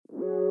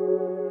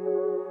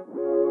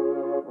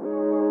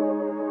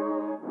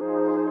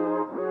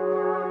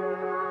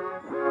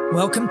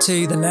Welcome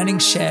to the Learning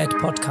Shared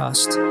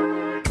podcast.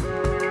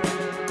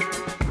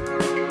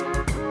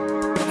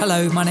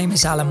 Hello, my name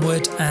is Alan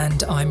Wood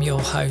and I'm your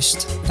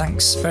host.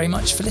 Thanks very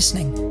much for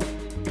listening.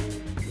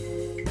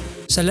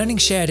 So Learning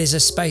Shared is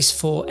a space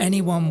for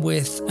anyone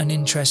with an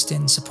interest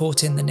in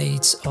supporting the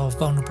needs of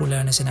vulnerable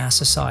learners in our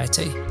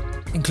society,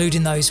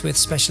 including those with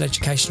special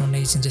educational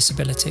needs and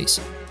disabilities.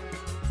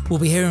 We'll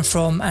be hearing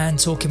from and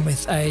talking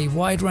with a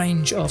wide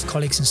range of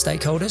colleagues and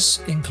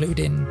stakeholders,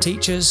 including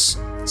teachers,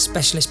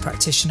 specialist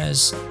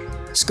practitioners,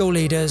 school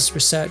leaders,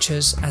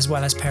 researchers, as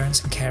well as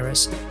parents and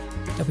carers.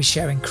 They'll be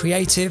sharing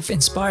creative,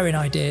 inspiring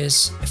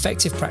ideas,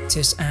 effective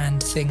practice,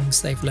 and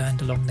things they've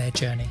learned along their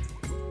journey.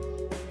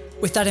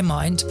 With that in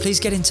mind,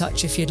 please get in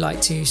touch if you'd like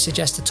to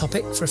suggest a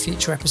topic for a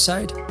future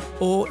episode,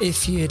 or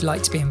if you'd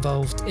like to be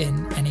involved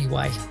in any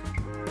way.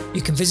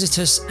 You can visit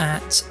us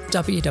at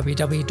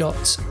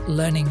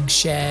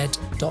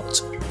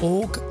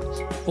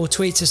www.learningshared.org or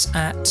tweet us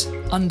at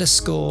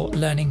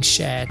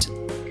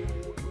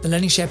 _learningshared. The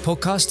Learning Shared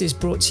podcast is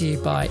brought to you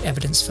by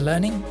Evidence for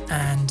Learning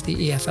and the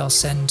EFL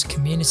SEND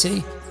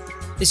community.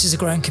 This is a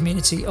growing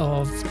community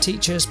of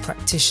teachers,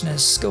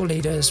 practitioners, school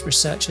leaders,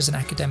 researchers and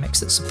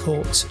academics that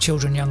support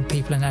children, young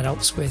people and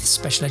adults with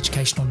special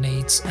educational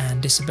needs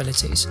and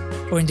disabilities,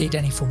 or indeed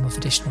any form of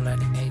additional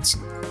learning needs.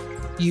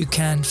 You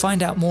can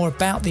find out more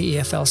about the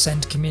EFL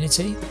SEND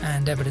community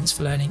and Evidence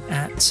for Learning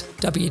at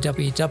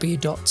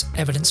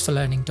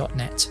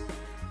www.evidenceforlearning.net.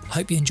 I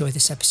hope you enjoy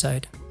this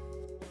episode.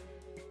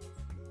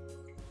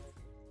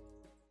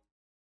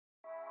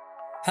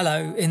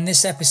 Hello, in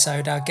this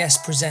episode our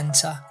guest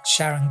presenter,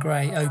 Sharon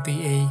Gray,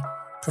 OBE,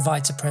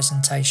 provides a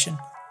presentation.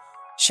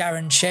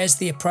 Sharon shares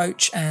the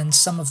approach and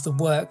some of the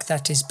work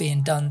that is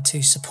being done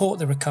to support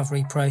the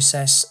recovery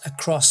process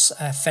across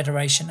a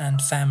federation and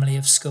family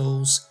of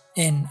schools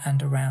in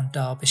and around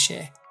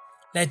Derbyshire,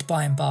 led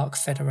by Embark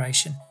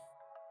Federation.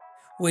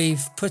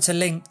 We've put a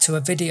link to a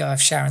video of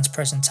Sharon's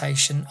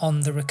presentation on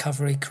the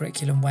Recovery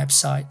Curriculum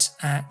website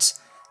at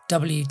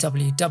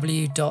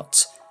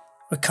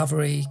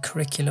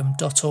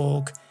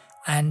www.recoverycurriculum.org,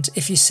 and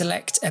if you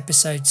select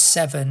episode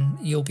 7,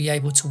 you'll be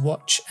able to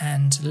watch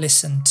and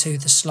listen to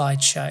the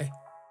slideshow.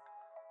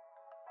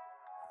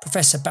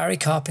 Professor Barry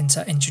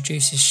Carpenter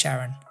introduces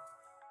Sharon.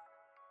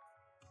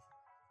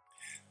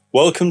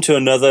 Welcome to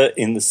another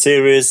in the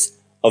series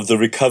of the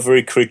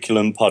Recovery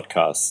Curriculum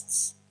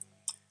podcasts.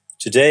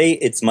 Today,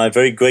 it's my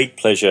very great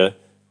pleasure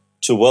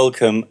to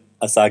welcome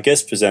as our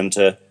guest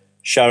presenter,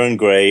 Sharon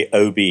Gray,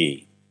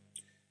 OBE.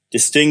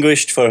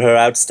 Distinguished for her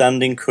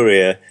outstanding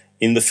career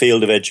in the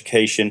field of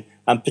education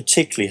and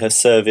particularly her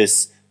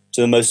service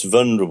to the most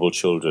vulnerable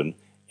children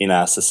in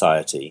our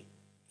society.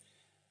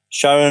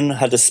 Sharon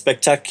had a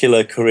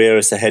spectacular career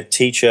as a head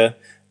teacher,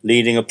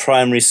 leading a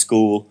primary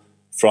school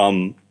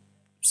from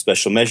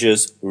special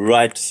measures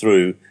right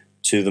through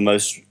to the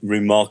most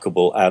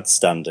remarkable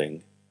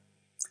outstanding.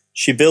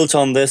 She built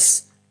on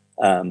this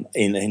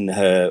in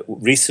her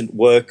recent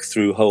work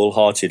through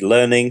Wholehearted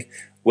Learning,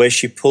 where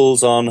she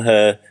pulls on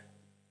her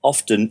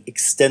often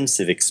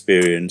extensive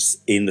experience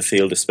in the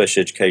field of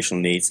special educational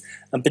needs,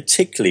 and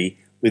particularly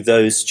with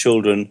those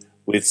children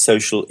with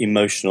social,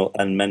 emotional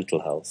and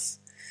mental health.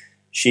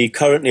 She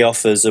currently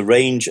offers a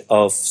range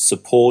of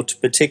support,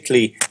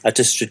 particularly at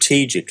a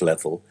strategic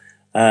level,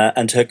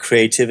 and her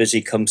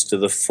creativity comes to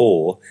the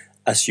fore,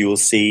 as you will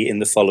see in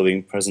the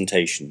following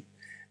presentation.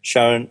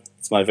 Sharon,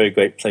 it's my very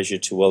great pleasure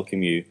to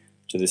welcome you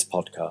to this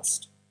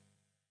podcast.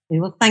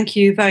 Well, thank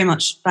you very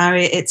much,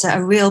 Barry. It's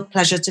a real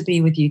pleasure to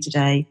be with you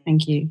today.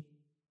 Thank you.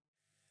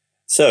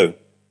 So,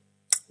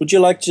 would you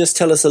like to just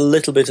tell us a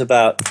little bit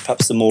about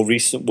perhaps the more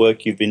recent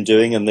work you've been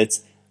doing and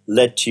that's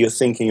led to your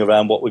thinking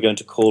around what we're going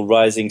to call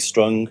Rising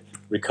Strong,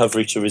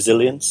 Recovery to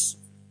Resilience?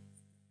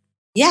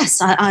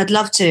 Yes, I'd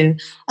love to.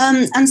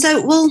 And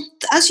so, well,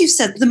 as you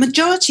said, the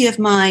majority of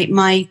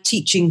my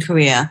teaching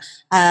career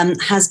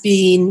has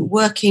been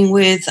working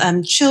with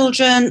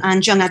children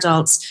and young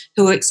adults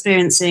who are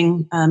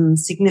experiencing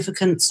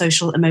significant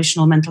social,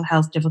 emotional, mental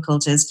health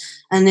difficulties.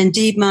 And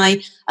indeed,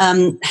 my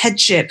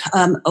headship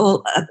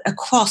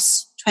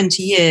across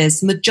 20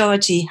 years,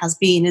 majority has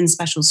been in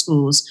special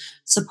schools,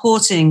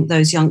 supporting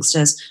those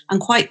youngsters. And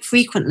quite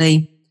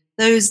frequently,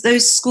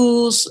 those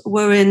schools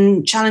were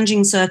in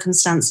challenging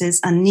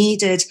circumstances and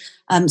needed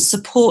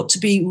support to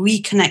be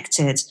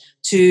reconnected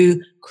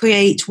to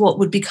create what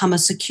would become a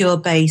secure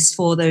base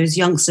for those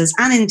youngsters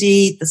and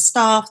indeed the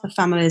staff, the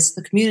families,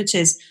 the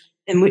communities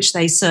in which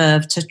they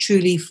serve to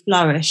truly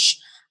flourish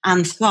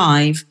and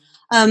thrive.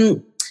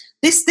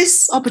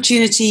 This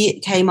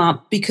opportunity came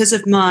up because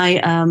of my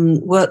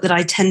work that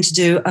I tend to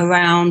do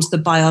around the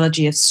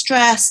biology of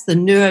stress, the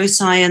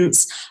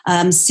neuroscience,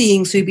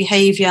 seeing through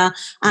behaviour.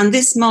 And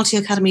this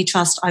Multi-Academy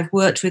Trust I've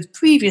worked with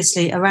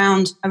previously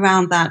around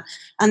that.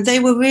 And they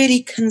were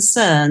really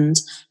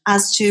concerned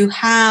as to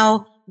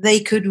how they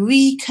could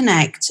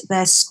reconnect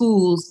their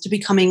schools to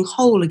becoming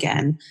whole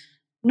again,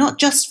 not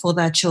just for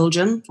their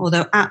children,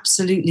 although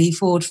absolutely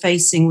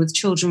forward-facing with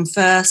children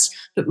first,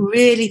 but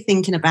really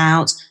thinking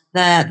about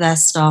their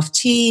staff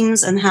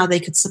teams and how they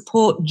could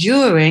support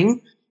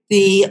during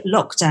the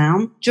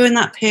lockdown, during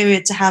that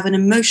period to have an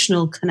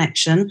emotional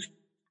connection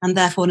and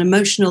therefore an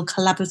emotional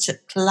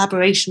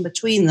collaboration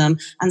between them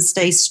and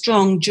stay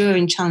strong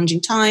during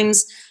challenging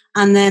times,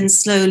 and then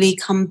slowly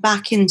come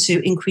back into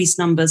increased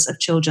numbers of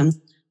children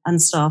and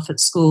staff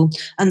at school.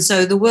 And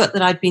so the work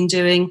that I've been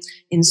doing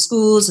in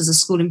schools as a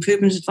school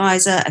improvement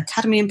advisor,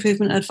 academy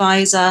improvement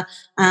advisor,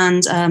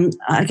 and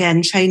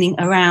again, training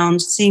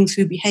around seeing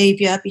through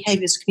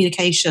behaviours of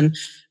communication,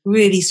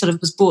 really sort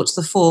of was brought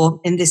to the fore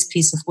in this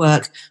piece of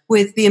work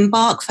with the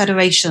Embark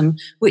Federation,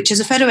 which is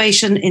a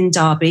federation in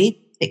Derby.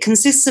 It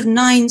consists of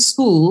 9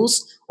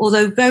 schools,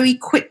 although very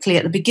quickly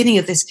at the beginning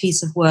of this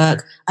piece of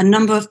work, a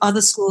number of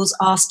other schools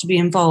asked to be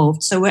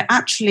involved. So we're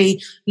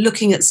actually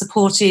looking at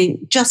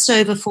supporting just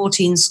over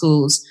 14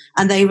 schools,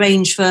 and they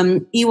range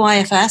from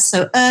EYFS,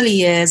 so early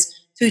years,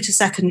 through to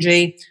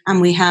secondary,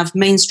 and we have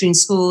mainstream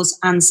schools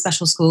and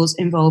special schools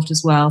involved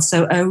as well.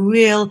 So a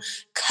real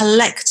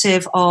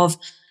collective of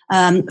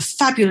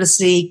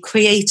fabulously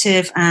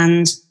creative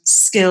and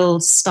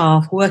skilled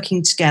staff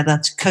working together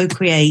to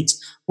co-create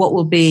what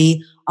will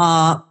be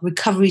our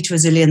Recovery to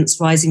Resilience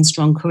Rising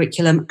Strong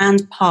curriculum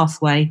and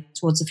pathway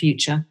towards the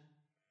future.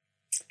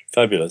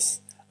 Fabulous.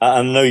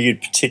 I know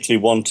you'd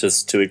particularly want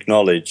us to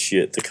acknowledge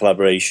the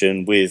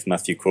collaboration with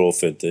Matthew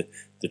Crawford,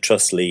 the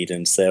Trust Lead,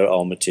 and Sarah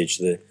Armitage,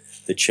 the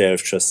Chair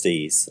of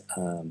Trustees.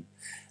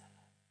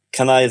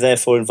 Can I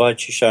therefore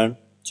invite you, Sharon,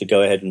 to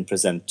go ahead and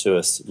present to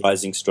us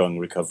Rising Strong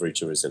Recovery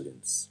to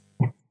Resilience?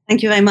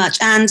 Thank you very much.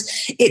 And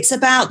it's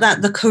about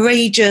that, the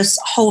courageous,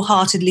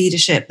 wholehearted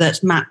leadership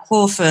that Matt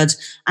Crawford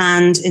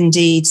and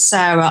indeed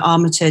Sarah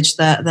Armitage,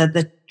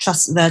 the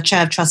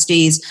Chair of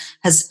Trustees,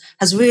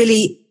 has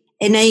really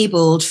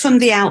enabled from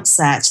the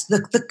outset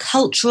the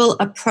cultural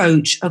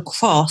approach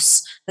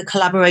across the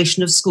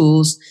collaboration of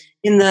schools,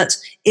 in that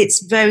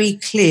it's very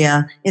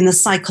clear in the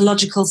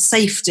psychological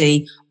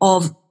safety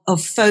of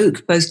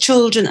folk, both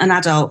children and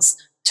adults,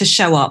 to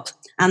show up.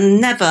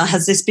 And never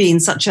has this been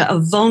such a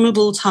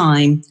vulnerable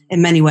time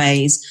in many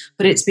ways,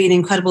 but it's been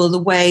incredible the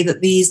way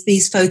that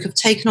these folk have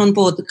taken on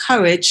board the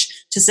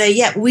courage to say,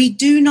 yeah, we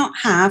do not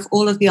have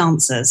all of the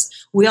answers.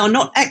 We are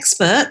not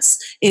experts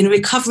in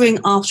recovering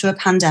after a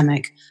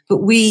pandemic, but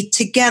we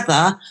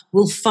together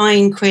will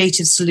find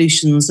creative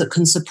solutions that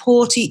can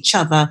support each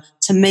other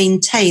to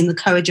maintain the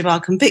courage of our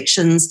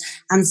convictions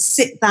and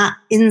sit that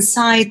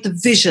inside the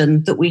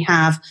vision that we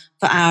have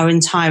for our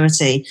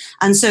entirety.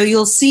 And so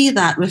you'll see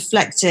that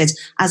reflected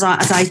as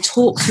I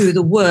talk through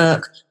the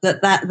work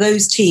that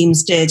those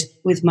teams did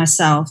with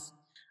myself.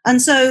 And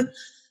so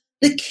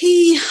the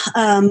key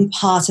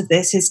part of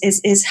this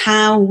is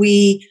how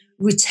we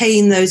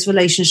retain those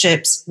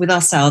relationships with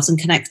ourselves and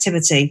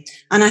connectivity.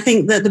 And I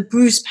think that the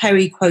Bruce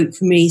Perry quote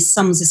for me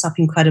sums this up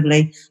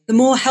incredibly. The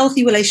more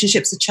healthy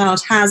relationships a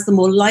child has, the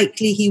more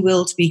likely he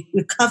will to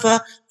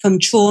recover from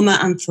trauma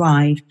and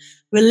thrive.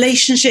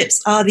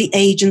 Relationships are the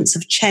agents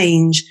of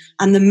change,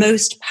 and the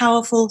most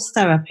powerful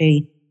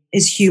therapy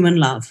is human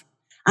love.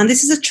 And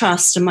this is a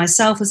trust, and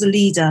myself as a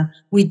leader,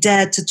 we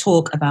dared to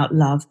talk about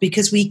love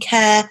because we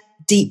care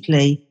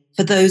deeply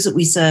for those that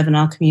we serve in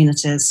our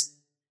communities.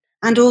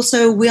 And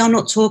also, we are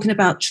not talking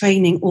about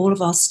training all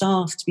of our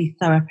staff to be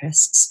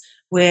therapists.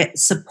 We're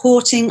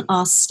supporting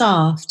our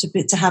staff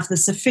to have the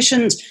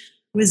sufficient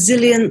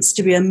resilience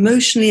to be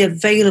emotionally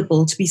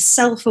available, to be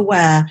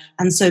self-aware,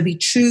 and so be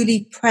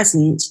truly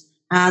present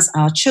as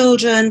our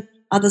children,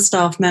 other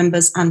staff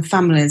members and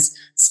families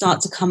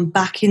start to come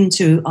back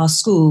into our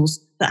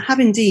schools that have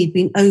indeed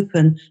been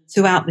open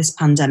throughout this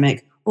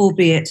pandemic,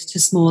 albeit to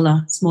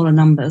smaller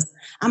numbers.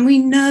 And we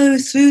know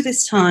through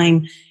this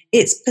time,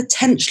 it's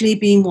potentially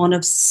been one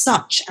of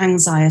such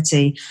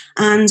anxiety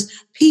and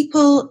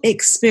people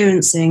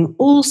experiencing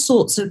all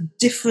sorts of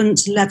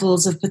different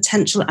levels of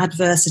potential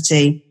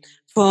adversity,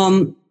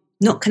 from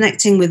not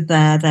connecting with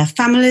their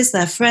families,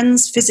 their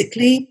friends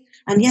physically.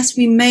 And yes,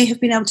 we may have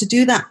been able to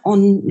do that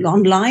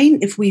online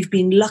if we've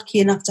been lucky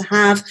enough to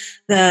have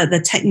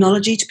the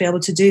technology to be able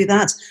to do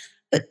that.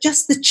 But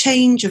just the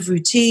change of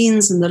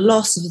routines and the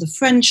loss of the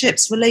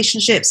friendships,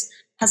 relationships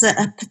has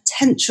a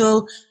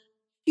potential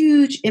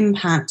huge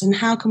impact. And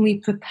how can we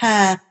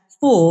prepare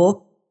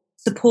for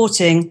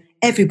supporting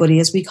everybody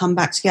as we come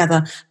back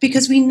together?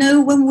 Because we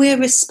know when we're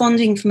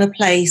responding from a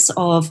place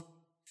of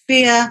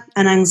fear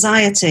and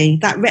anxiety,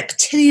 that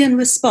reptilian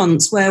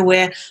response where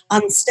we're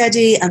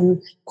unsteady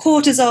and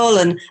cortisol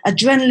and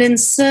adrenaline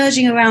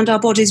surging around our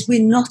bodies,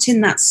 we're not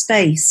in that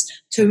space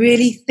to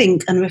really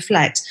think and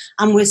reflect.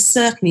 And we're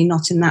certainly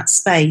not in that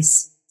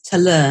space to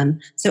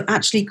learn. So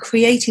actually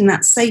creating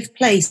that safe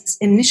place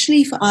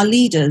initially for our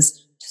leaders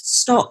to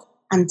stop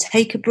and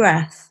take a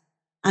breath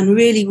and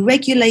really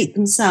regulate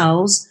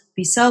themselves,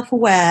 be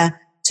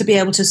self-aware, to be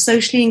able to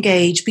socially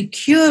engage, be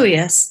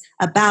curious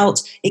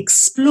about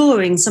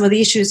exploring some of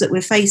the issues that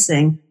we're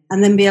facing,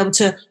 and then be able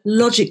to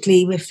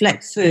logically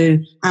reflect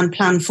through and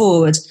plan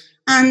forward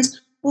and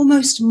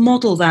almost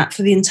model that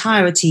for the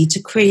entirety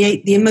to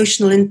create the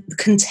emotional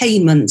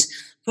containment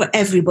for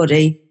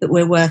everybody that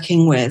we're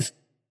working with.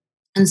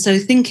 And so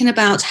thinking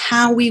about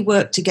how we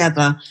work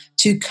together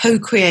to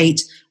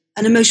co-create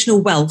an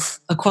emotional wealth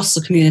across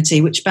the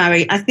community, which,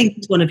 Barry, I think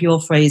is one of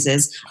your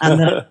phrases, and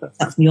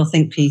that's from your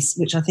think piece,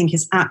 which I think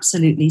is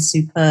absolutely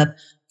superb.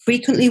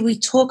 Frequently, we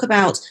talk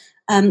about,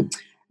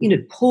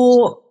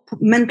 poor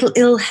mental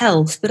ill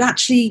health, but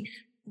actually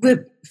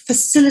we're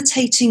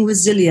facilitating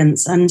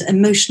resilience and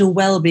emotional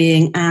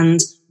well-being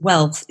and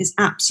wealth is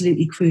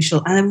absolutely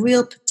crucial and a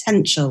real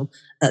potential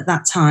at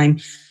that time.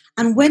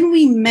 And when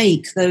we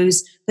make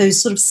those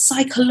sort of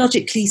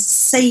psychologically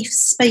safe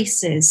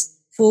spaces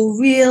for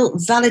real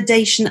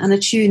validation and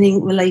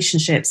attuning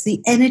relationships,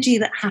 the energy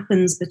that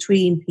happens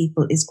between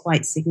people is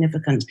quite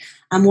significant.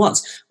 And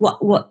what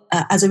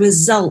as a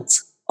result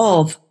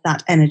of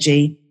that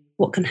energy,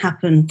 what can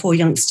happen for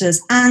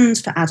youngsters and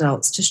for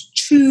adults to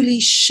truly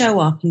show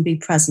up and be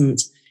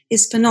present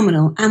is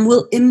phenomenal and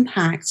will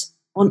impact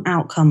on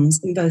outcomes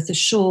in both the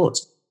short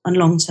and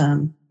long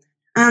term.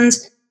 And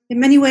in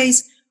many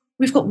ways,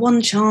 we've got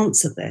one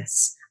chance at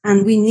this,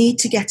 and we need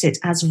to get it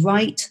as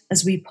right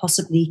as we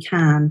possibly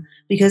can,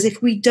 because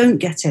if we don't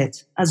get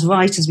it as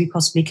right as we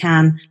possibly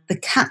can, the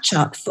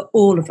catch-up for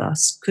all of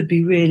us could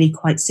be really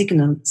quite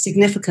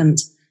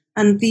significant,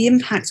 and the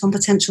impact on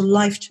potential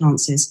life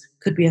chances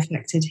could be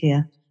affected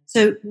here.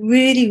 So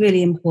really,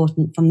 really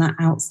important from that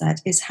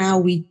outset is how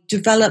we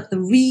develop the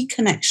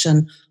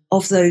reconnection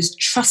of those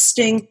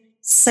trusting,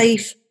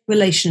 safe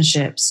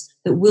relationships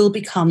that will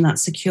become that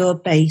secure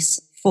base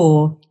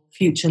for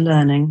future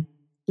learning,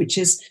 which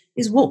is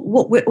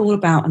what we're all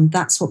about, and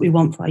that's what we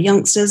want for our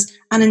youngsters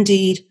and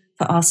indeed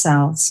for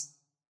ourselves.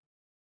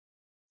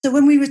 So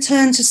when we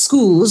return to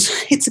schools,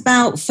 it's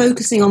about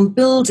focusing on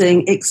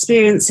building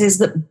experiences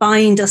that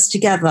bind us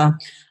together,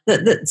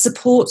 that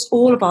supports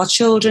all of our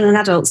children and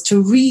adults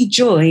to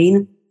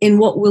rejoin in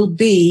what will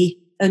be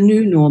a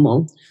new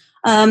normal.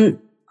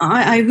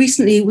 I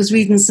recently was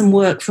reading some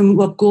work from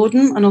Rob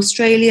Gordon, an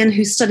Australian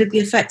who studied the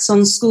effects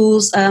on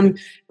schools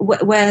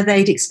where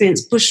they'd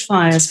experienced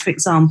bushfires, for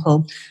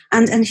example.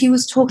 And he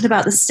was talking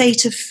about the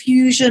state of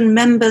fusion,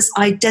 members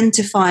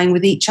identifying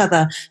with each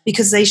other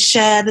because they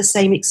share the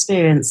same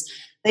experience.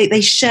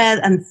 They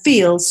share and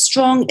feel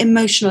strong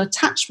emotional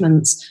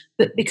attachments,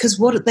 but because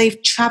what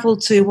they've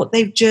travelled through, what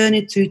they've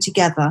journeyed through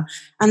together,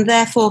 and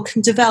therefore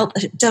can develop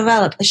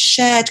a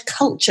shared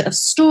culture of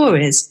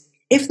stories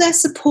if they're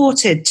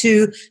supported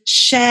to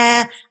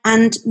share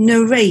and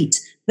narrate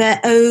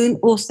their own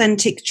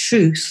authentic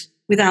truth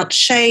without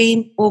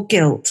shame or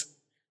guilt.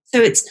 So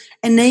it's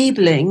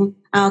enabling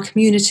our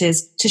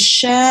communities to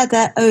share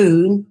their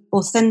own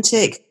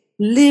authentic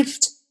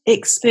lived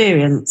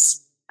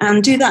experience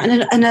and do that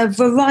in a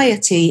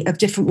variety of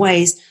different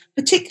ways,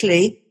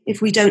 particularly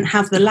if we don't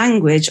have the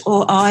language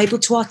or are able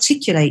to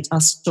articulate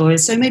our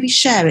stories. So maybe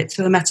share it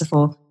through a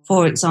metaphor,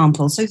 for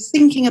example. So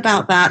thinking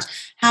about that,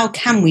 how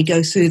can we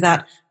go through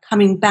that,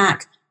 coming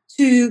back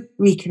to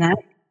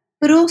reconnect,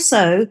 but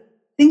also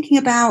thinking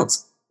about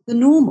the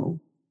normal.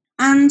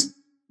 And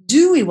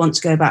do we want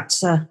to go back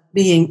to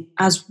being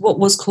as what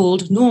was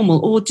called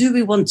normal, or do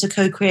we want to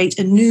co-create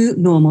a new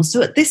normal?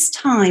 So at this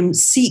time,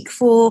 seek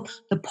for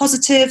the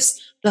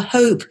positives, the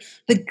hope,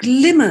 the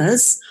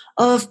glimmers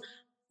of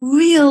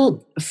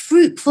real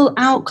fruitful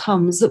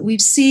outcomes that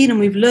we've seen and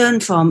we've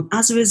learned from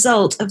as a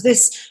result of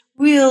this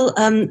real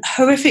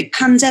horrific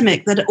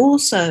pandemic that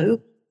also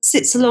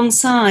sits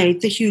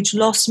alongside the huge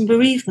loss and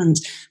bereavement,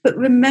 but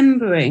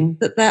remembering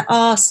that there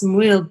are some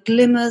real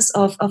glimmers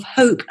of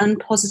hope and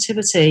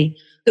positivity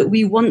that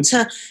we want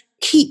to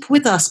keep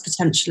with us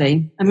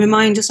potentially and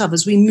remind us of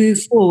as we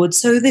move forward.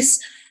 So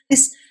this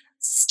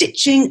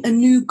stitching a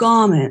new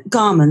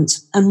garment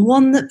and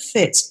one that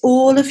fits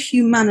all of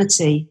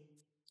humanity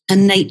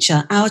and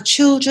nature. Our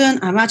children,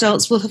 our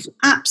adults will have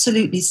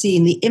absolutely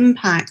seen the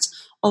impact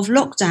of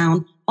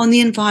lockdown on the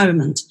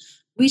environment.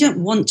 We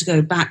don't want to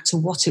go back to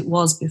what it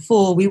was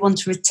before. We want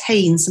to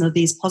retain some of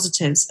these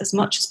positives as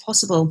much as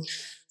possible.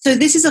 So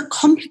this is a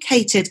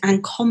complicated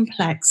and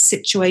complex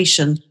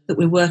situation that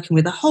we're working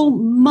with, a whole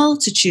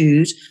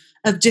multitude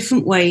of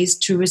different ways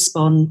to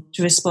respond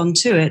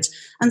to it.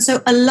 And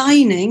so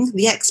aligning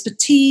the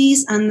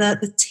expertise and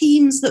the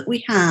teams that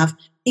we have,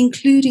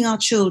 including our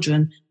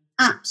children,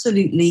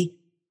 absolutely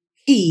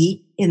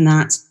key in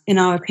that, in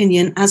our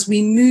opinion, as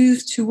we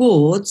move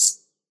towards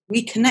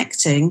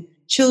reconnecting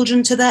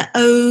children to their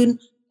own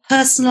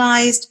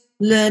personalised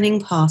learning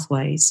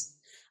pathways.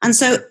 And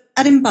so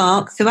at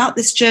Embark, throughout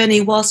this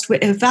journey, whilst we're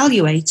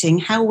evaluating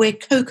how we're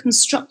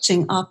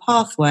co-constructing our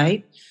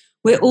pathway,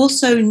 we're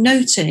also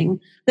noting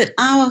that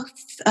our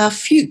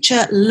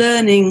future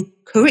learning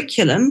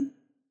curriculum,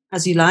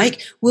 as you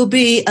like, will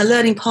be a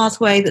learning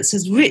pathway that's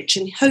as rich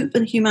in hope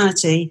and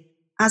humanity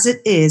as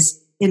it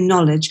is in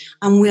knowledge.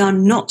 And we are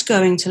not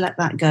going to let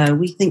that go.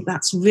 We think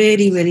that's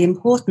really, really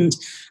important.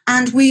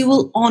 And we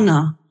will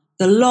honour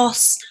the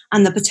loss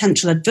and the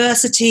potential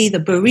adversity, the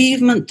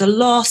bereavement, the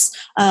loss,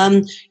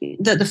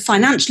 the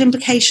financial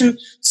implication,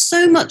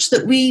 so much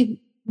that we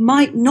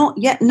might not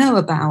yet know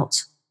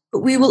about. But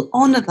we will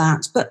honour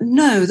that, but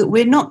know that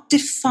we're not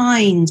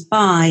defined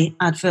by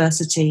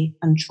adversity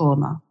and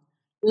trauma.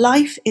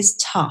 Life is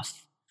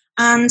tough,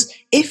 And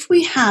if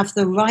we have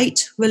the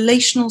right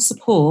relational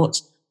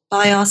support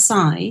by our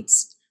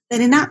sides,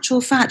 then in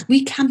actual fact,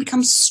 we can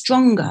become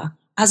stronger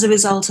as a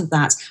result of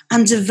that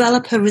and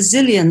develop a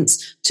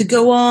resilience to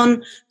go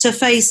on to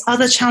face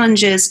other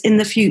challenges in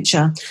the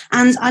future.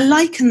 And I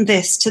liken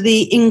this to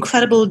the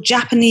incredible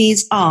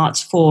Japanese art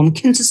form,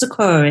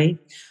 kintsukuroi,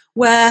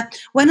 where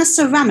when a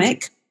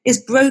ceramic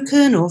is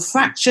broken or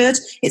fractured,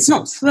 it's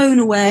not thrown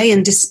away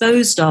and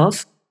disposed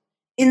of.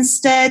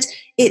 Instead,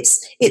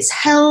 it's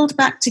held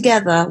back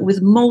together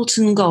with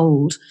molten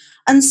gold.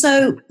 And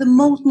so the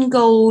molten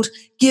gold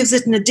gives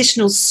it an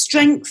additional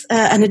strength,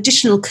 an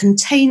additional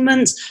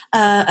containment,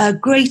 a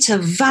greater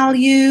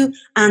value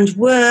and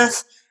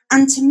worth.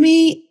 And to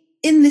me,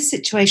 in this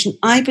situation,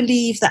 I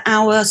believe that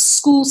our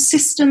school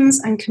systems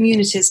and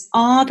communities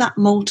are that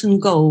molten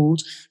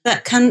gold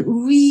that can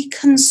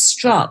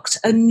reconstruct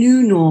a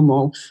new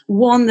normal,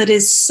 one that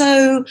is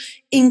so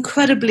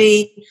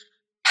incredibly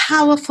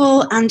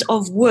powerful and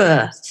of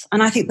worth.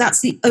 And I think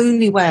that's the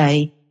only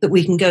way that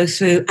we can go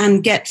through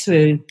and get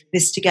through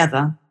this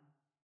together.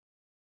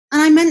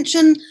 And I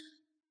mentioned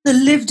the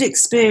lived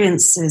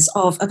experiences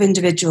of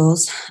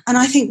individuals. And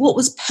I think what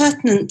was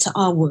pertinent to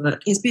our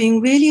work is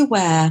being really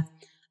aware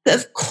that,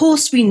 of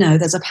course, we know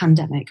there's a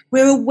pandemic.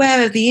 We're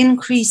aware of the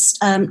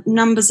increased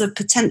numbers of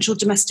potential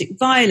domestic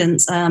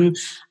violence,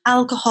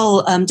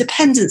 alcohol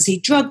dependency,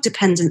 drug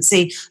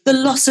dependency, the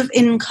loss of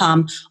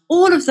income,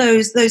 all of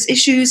those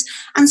issues.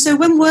 And so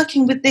when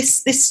working with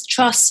this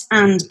trust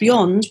and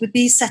beyond, with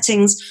these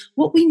settings,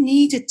 what we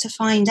needed to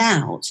find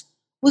out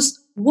was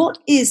what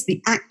is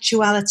the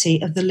actuality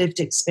of the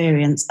lived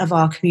experience of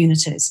our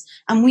communities.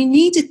 And we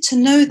needed to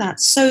know that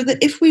so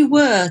that if we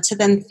were to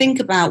then think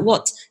about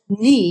what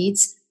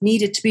needs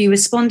needed to be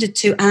responded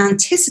to and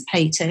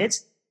anticipated,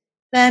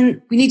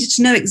 then we needed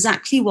to know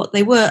exactly what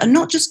they were and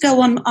not just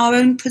go on our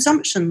own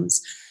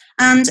presumptions.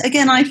 And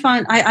again, I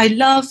find I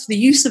love the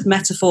use of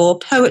metaphor,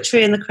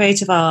 poetry and the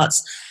creative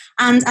arts,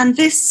 and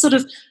this sort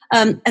of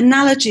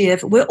analogy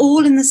of we're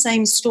all in the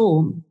same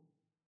storm,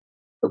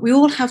 but we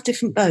all have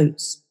different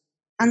boats.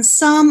 And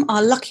some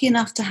are lucky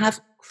enough to have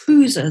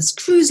cruisers,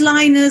 cruise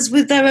liners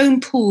with their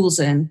own pools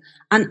in,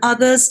 and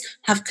others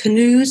have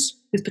canoes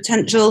with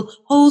potential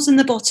holes in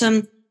the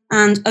bottom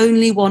and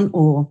only one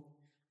oar.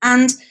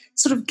 And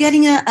sort of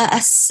getting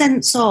a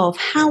sense of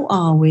how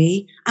are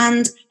we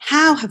and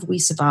how have we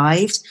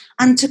survived,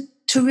 and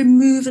to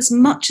remove as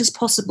much as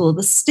possible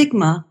the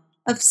stigma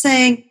of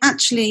saying,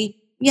 actually,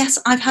 yes,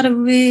 I've had a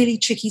really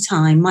tricky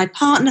time. My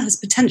partner has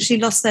potentially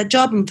lost their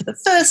job, and for the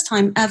first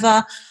time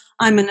ever,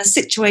 I'm in a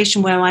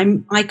situation where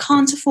I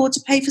can't afford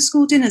to pay for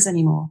school dinners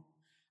anymore.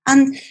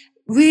 And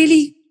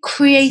really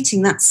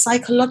creating that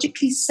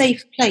psychologically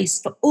safe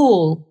place for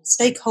all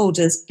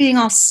stakeholders, being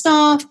our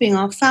staff, being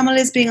our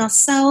families, being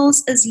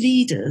ourselves as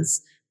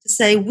leaders, to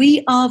say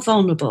we are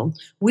vulnerable.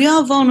 We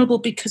are vulnerable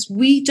because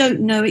we don't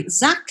know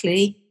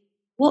exactly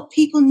what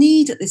people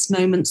need at this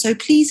moment. So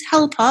please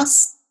help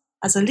us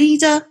as a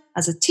leader,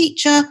 as a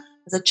teacher,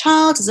 as a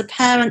child, as a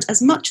parent,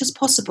 as much as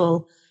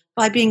possible,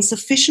 by being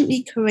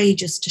sufficiently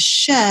courageous to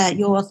share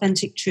your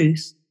authentic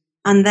truth.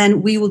 And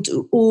then we will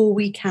do all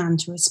we can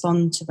to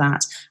respond to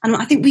that. And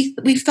I think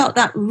we felt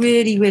that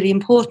really, really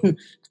important,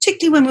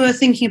 particularly when we were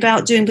thinking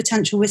about doing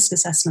potential risk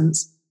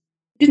assessments.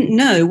 We didn't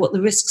know what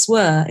the risks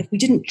were if we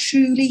didn't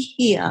truly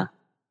hear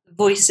the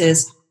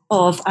voices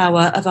of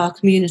our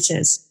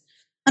communities.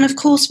 And of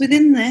course,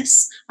 within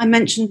this, I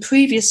mentioned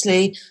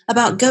previously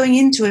about going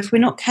into, if we're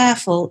not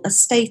careful, a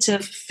state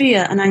of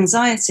fear and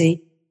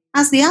anxiety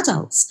as the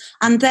adults,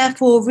 and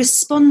therefore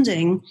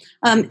responding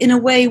in a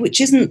way which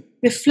isn't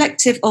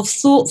reflective of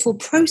thoughtful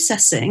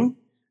processing.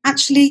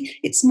 Actually,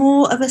 it's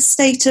more of a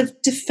state of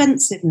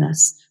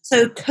defensiveness.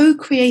 So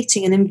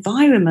co-creating an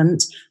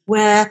environment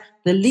where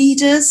the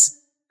leaders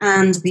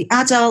and the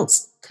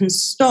adults can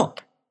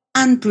stop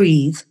and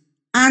breathe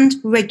and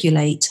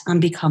regulate and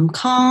become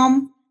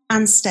calm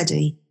and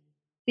steady.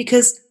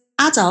 Because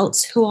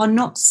adults who are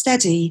not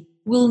steady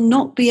will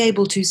not be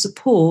able to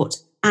support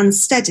and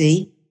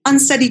steady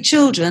unsteady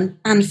children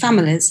and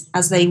families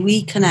as they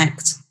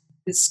reconnect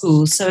with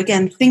schools. So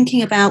again,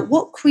 thinking about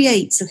what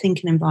creates a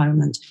thinking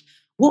environment,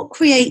 what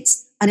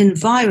creates an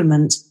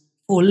environment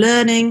for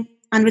learning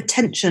and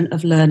retention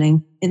of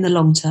learning in the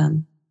long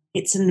term.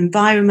 It's an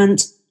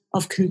environment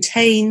of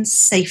contained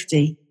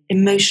safety,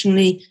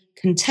 emotionally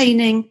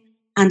containing,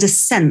 and a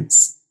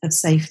sense of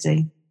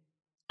safety.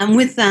 And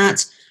with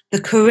that,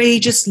 the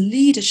courageous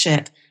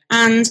leadership.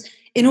 And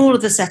in all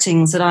of the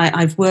settings that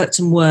I've worked,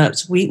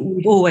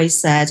 we've always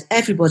said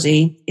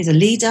everybody is a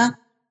leader,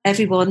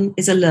 everyone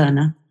is a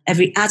learner,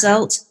 every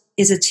adult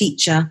is a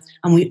teacher,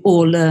 and we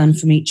all learn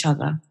from each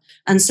other.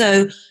 And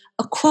so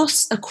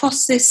across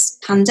this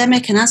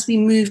pandemic, and as we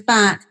move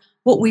back,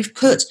 what we've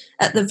put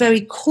at the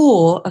very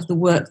core of the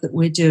work that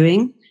we're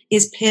doing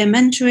is peer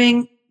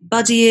mentoring,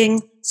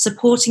 buddying,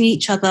 supporting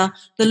each other,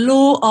 the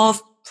law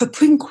of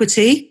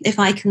propinquity, if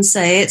I can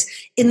say it,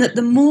 in that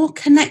the more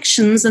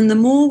connections and the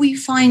more we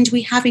find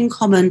we have in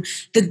common,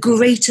 the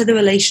greater the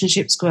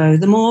relationships grow,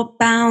 the more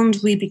bound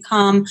we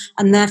become,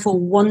 and therefore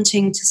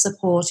wanting to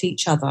support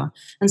each other.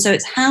 And so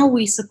it's how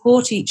we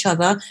support each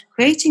other,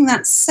 creating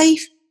that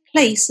safe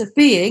place of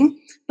being,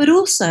 but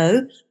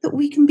also that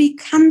we can be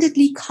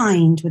candidly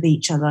kind with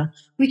each other.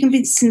 We can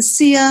be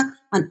sincere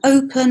and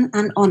open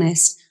and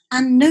honest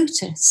and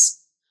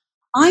notice.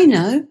 I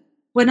know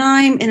when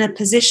I'm in a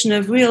position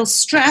of real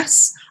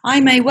stress, I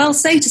may well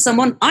say to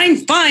someone, I'm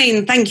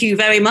fine, thank you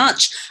very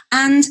much.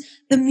 And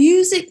the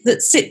music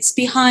that sits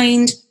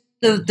behind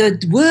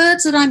the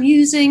words that I'm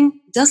using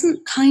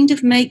doesn't kind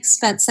of make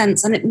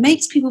sense. And it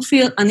makes people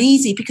feel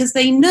uneasy because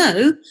they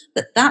know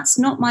that that's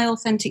not my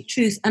authentic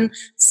truth. And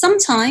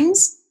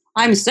sometimes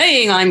I'm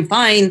saying I'm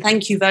fine,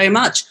 thank you very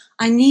much.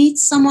 I need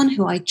someone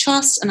who I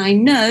trust and I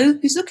know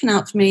who's looking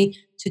out for me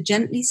to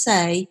gently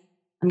say,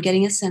 I'm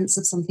getting a sense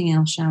of something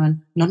else,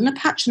 Sharon. Not in a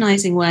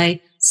patronizing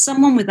way,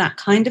 someone with that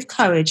kind of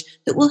courage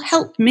that will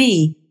help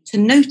me to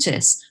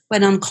notice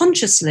when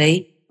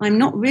unconsciously I'm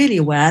not really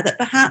aware that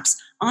perhaps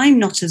I'm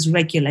not as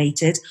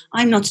regulated,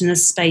 I'm not in a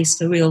space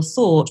for real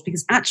thought,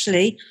 because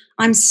actually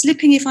I'm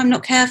slipping, if I'm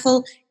not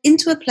careful,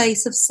 into a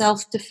place of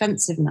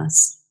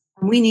self-defensiveness.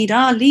 And we need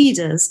our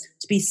leaders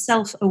to be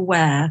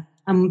self-aware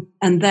and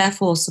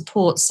therefore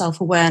support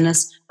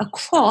self-awareness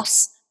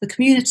across the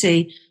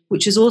community,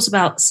 which is also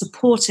about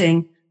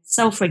supporting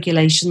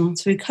self-regulation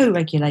through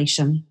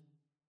co-regulation.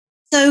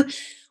 So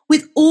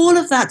with all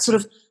of that sort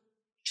of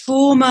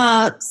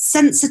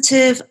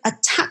trauma-sensitive,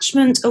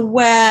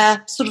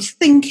 attachment-aware sort of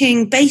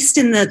thinking based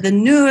in the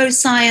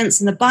neuroscience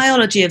and the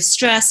biology of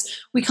stress,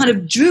 we kind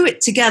of drew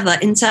it together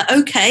into,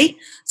 okay,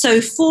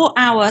 so for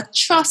our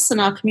trusts and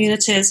our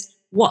communities,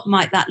 what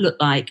might that look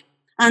like?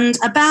 And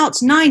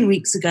about 9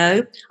 weeks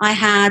ago, I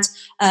had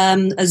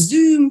a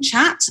Zoom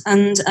chat,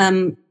 and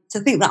to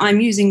think that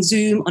I'm using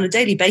Zoom on a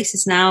daily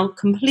basis now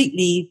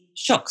completely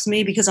shocks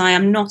me because I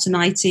am not an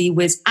IT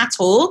whiz at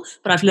all,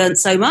 but I've learned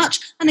so much.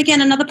 And again,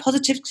 another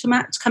positive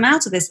to come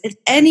out of this. If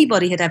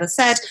anybody had ever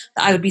said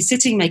that I would be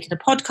sitting making a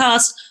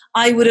podcast,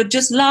 I would have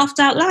just laughed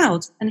out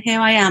loud. And here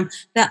I am.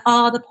 There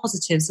are the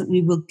positives that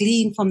we will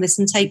glean from this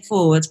and take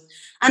forward.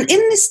 And in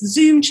this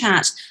Zoom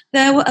chat,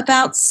 there were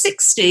about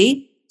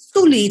 60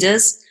 school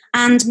leaders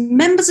and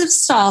members of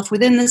staff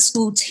within the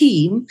school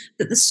team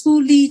that the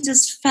school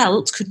leaders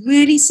felt could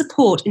really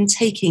support in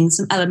taking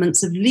some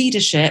elements of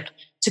leadership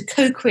to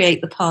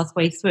co-create the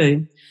pathway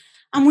through.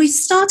 And we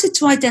started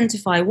to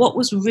identify what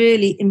was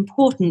really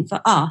important for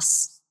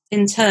us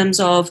in terms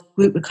of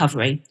group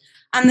recovery.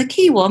 And the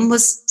key one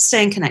was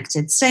staying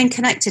connected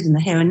in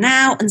the here and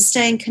now, and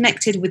staying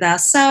connected with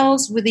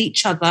ourselves, with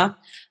each other,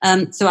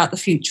 throughout the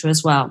future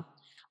as well.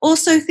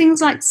 Also,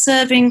 things like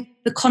serving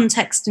the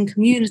context and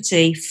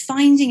community,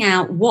 finding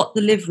out what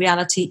the lived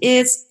reality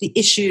is, the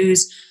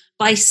issues,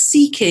 by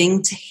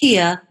seeking to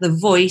hear the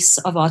voice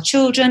of our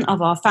children,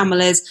 of our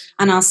families,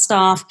 and our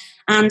staff,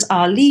 and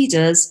our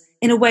leaders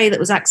in a way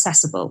that was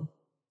accessible.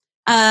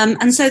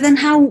 And so then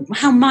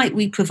how might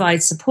we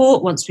provide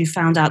support once we've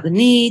found out the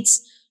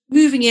needs,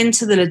 moving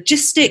into the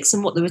logistics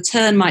and what the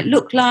return might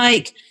look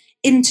like,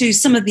 into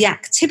some of the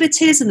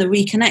activities and the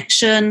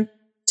reconnection,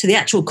 to the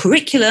actual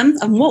curriculum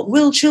and what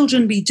will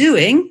children be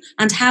doing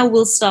and how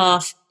will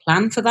staff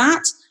plan for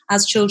that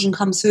as children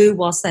come through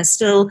whilst they're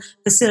still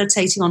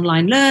facilitating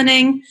online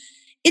learning,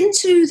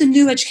 into the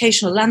new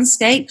educational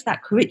landscape,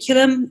 that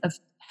curriculum of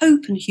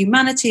hope and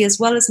humanity as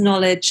well as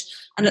knowledge,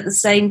 and at the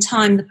same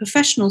time the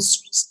professional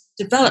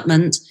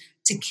development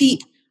to keep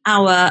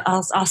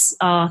our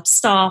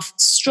staff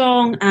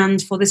strong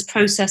and for this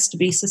process to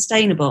be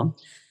sustainable.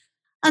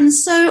 And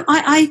so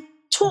I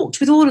talked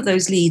with all of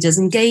those leaders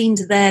and gained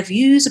their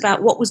views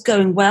about what was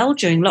going well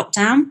during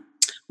lockdown,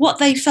 what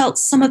they felt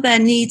some of their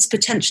needs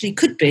potentially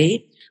could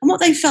be, and what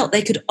they felt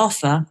they could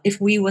offer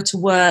if we were to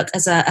work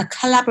as a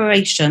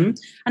collaboration,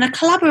 and a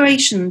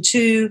collaboration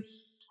to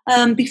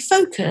be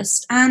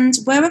focused and,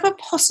 wherever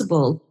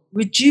possible,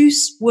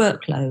 reduce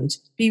workload,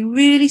 be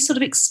really sort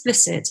of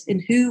explicit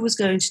in who was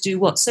going to do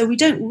what, so we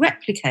don't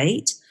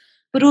replicate,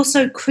 but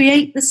also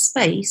create the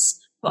space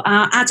for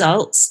our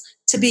adults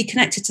to be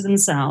connected to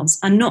themselves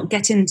and not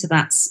get into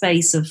that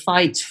space of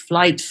fight,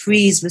 flight,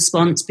 freeze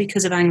response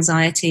because of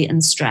anxiety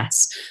and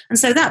stress. And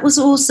so that was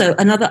also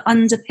another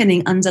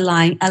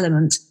underlying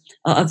element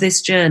of this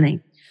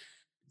journey.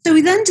 So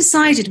we then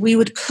decided we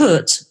would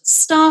put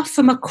staff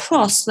from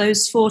across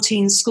those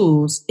 14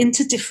 schools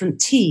into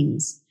different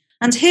teams.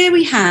 And here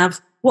we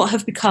have what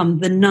have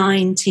become the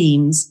 9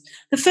 teams.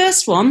 The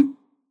first one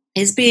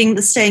is being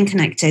the staying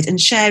connected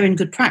and sharing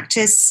good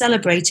practice,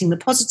 celebrating the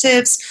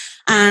positives,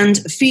 and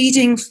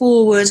feeding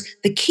forward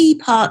the key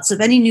parts of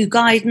any new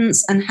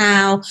guidance and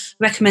how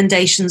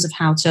recommendations of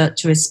how to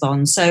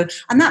respond. So,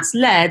 and that's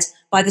led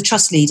by the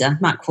trust leader,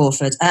 Matt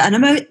Crawford,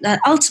 an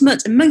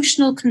ultimate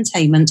emotional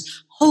containment,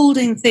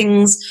 holding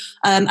things,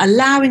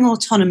 allowing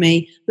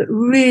autonomy, but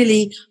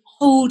really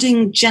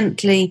holding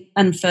gently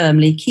and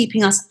firmly,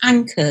 keeping us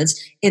anchored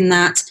in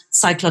that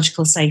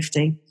psychological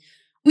safety.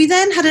 We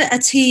then had a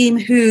team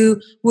who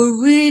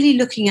were really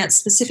looking at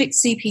specific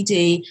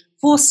CPD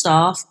for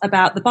staff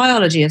about the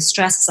biology of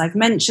stress, as I've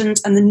mentioned,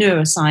 and the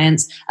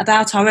neuroscience,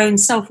 about our own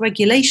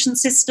self-regulation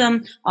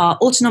system, our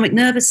autonomic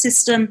nervous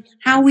system,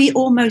 how we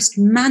almost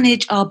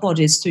manage our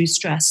bodies through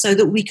stress so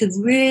that we could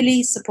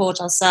really support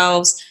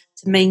ourselves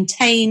to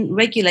maintain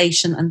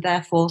regulation and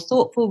therefore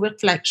thoughtful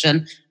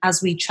reflection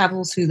as we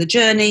travel through the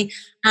journey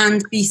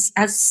and be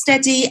as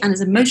steady and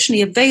as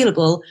emotionally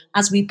available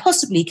as we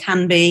possibly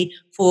can be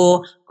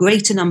for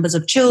greater numbers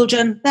of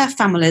children, their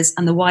families,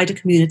 and the wider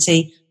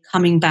community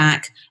coming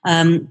back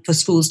for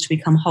schools to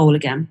become whole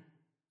again.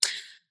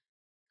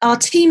 Our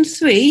team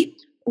 3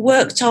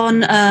 worked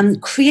on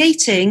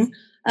creating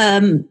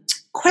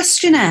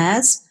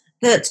questionnaires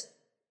that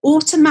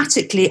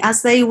automatically,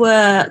 as they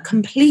were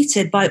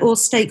completed by all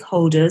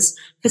stakeholders,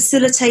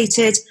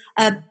 facilitated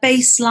a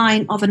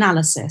baseline of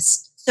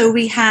analysis. So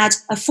we had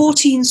a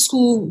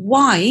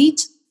 14-school-wide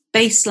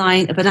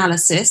baseline of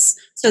analysis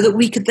so that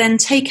we could then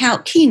take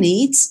out key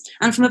needs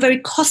and from a very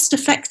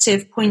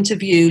cost-effective point of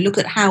view, look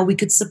at how we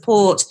could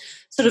support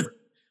sort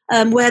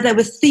of where there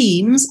were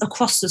themes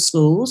across the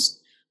schools,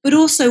 but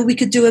also we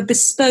could do a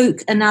bespoke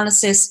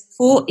analysis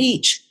for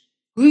each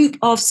group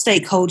of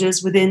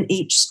stakeholders within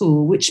each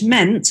school, which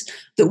meant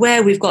that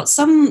where we've got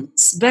some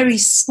very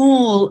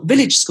small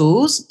village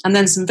schools and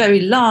then some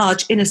very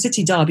large inner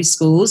city Derby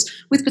schools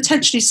with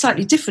potentially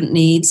slightly different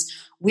needs,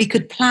 we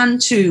could plan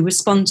to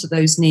respond to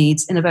those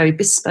needs in a very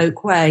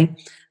bespoke way.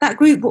 That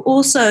group were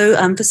also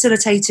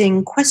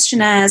facilitating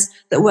questionnaires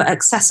that were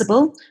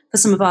accessible for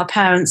some of our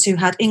parents who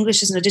had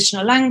English as an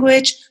additional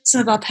language,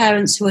 some of our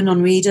parents who are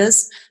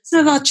non-readers,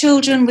 some of our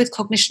children with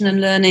cognition and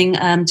learning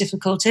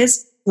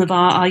difficulties, some of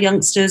our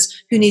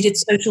youngsters who needed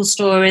social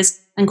stories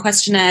and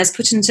questionnaires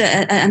put into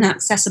an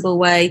accessible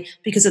way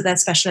because of their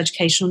special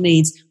educational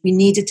needs. We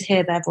needed to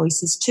hear their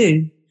voices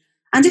too.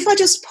 And if I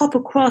just pop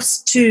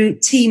across to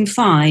Team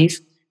 5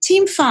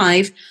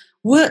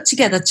 worked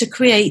together to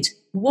create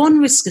one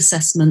risk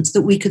assessment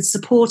that we could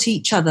support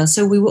each other.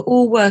 So we were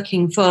all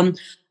working from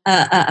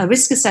a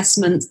risk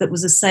assessment that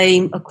was the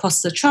same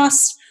across the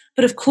trust,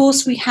 but of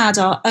course we had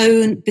our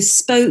own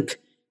bespoke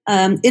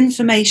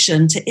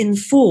information to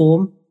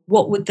inform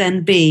what would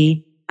then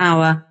be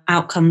our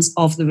outcomes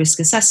of the risk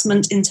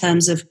assessment in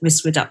terms of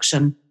risk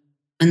reduction.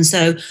 And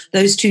so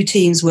those two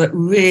teams worked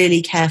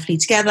really carefully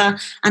together.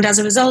 And as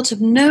a result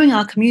of knowing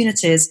our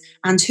communities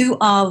and who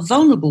our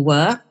vulnerable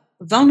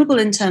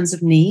in terms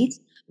of need,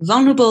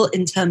 vulnerable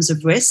in terms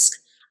of risk,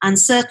 and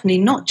certainly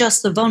not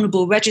just the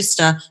vulnerable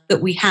register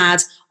that we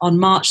had on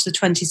March the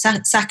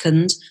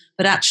 22nd,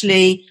 but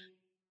actually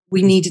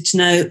we needed to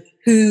know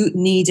who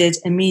needed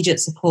immediate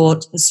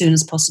support as soon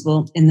as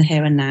possible in the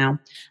here and now.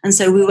 And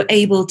so we were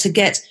able to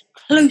get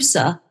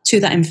closer to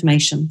that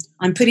information.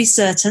 I'm pretty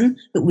certain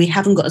that we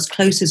haven't got as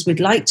close as we'd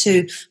like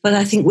to, but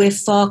I think we're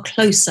far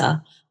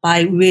closer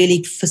by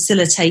really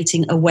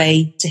facilitating a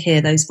way to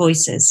hear those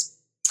voices.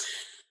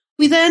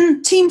 We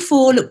then, Team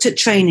 4, looked at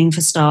training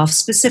for staff,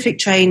 specific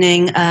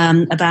training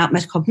about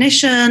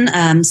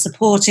metacognition,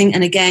 supporting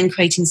and again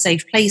creating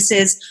safe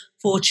places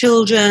for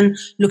children,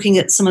 looking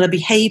at some of the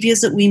behaviours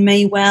that we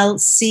may well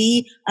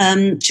see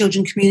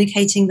children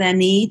communicating their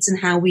needs and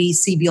how we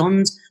see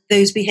beyond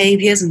those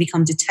behaviours and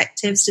become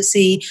detectives to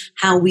see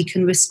how we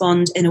can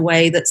respond in a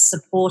way that's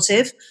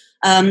supportive.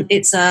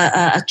 It's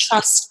a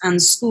trust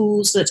and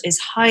schools that is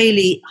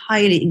highly,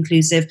 highly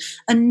inclusive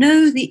and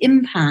know the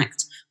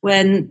impact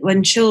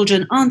when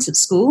children aren't at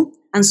school.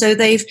 And so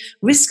they've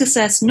risk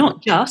assessed,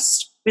 not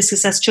just risk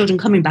assessed children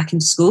coming back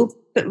into school,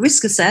 but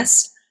risk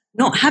assessed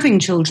not having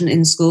children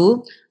in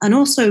school, and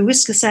also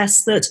risk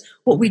assess that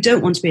what we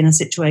don't want to be in a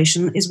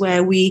situation is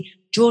where we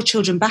draw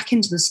children back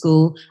into the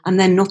school and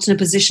then not in a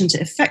position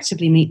to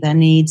effectively meet their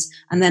needs,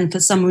 and then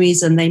for some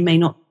reason they may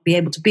not be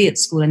able to be at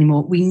school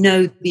anymore. We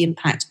know the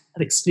impact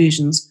of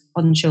exclusions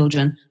on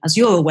children. As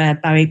you're aware,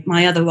 Barry,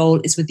 my other role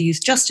is with the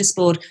Youth Justice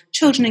Board,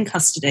 children in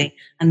custody,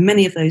 and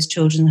many of those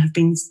children have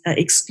been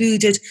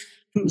excluded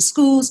from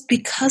schools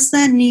because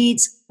their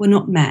needs were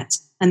not met.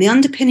 And the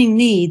underpinning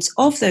needs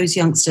of those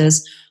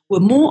youngsters were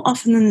more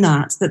often than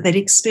that they'd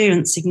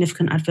experienced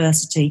significant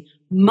adversity,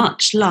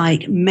 much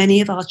like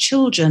many of our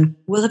children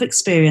will have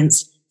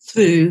experienced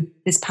through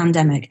this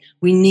pandemic.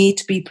 We need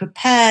to be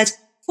prepared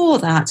for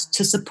that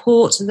to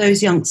support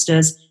those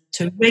youngsters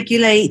to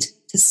regulate,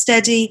 to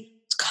steady,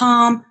 to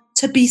calm,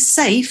 to be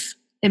safe,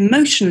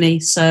 emotionally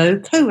so,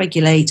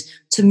 co-regulate,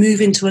 to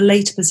move into a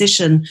later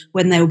position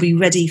when they'll be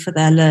ready for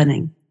their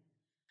learning.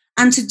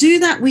 And to do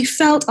that, we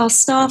felt our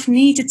staff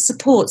needed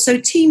support. So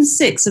Team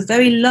 6, a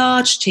very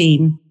large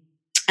team,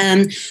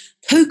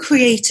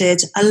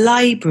 co-created a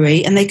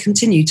library, and they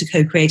continue to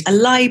co-create a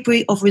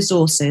library of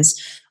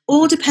resources,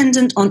 all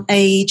dependent on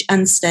age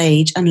and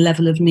stage and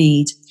level of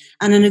need,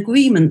 and an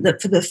agreement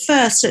that for the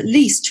first at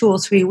least 2 or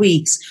 3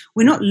 weeks,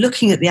 we're not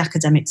looking at the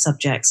academic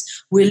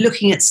subjects. We're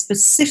looking at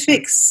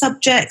specific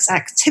subjects,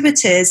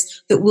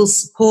 activities that will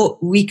support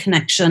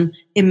reconnection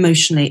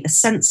emotionally, a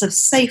sense of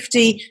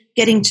safety,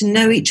 getting to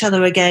know each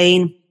other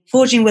again,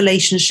 forging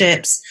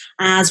relationships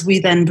as we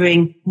then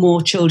bring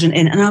more children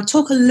in. And I'll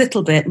talk a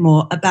little bit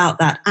more about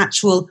that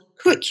actual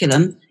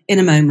curriculum in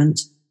a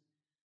moment.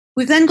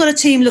 We've then got a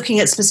team looking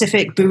at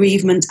specific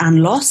bereavement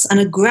and loss and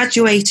a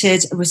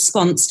graduated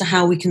response to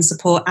how we can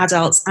support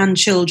adults and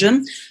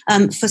children.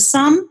 For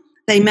some,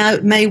 they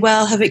may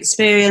well have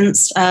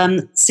experienced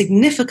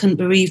significant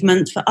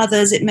bereavement. For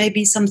others, it may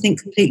be something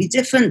completely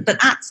different, but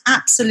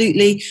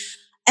absolutely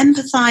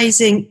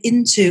empathizing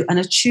into and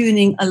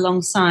attuning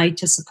alongside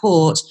to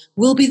support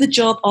will be the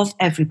job of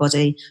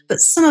everybody.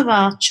 But some of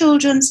our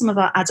children, some of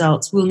our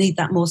adults will need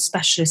that more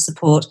specialist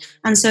support.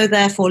 And so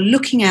therefore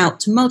looking out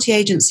to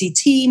multi-agency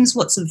teams,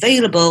 what's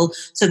available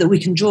so that we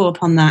can draw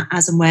upon that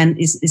as and when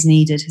is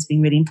needed has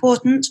been really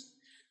important.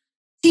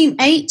 Team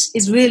 8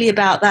 is really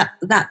about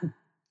that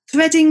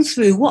threading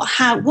through what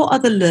are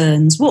the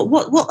learns, what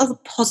are the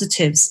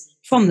positives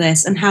from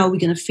this and how are we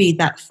going to feed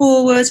that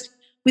forward.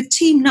 With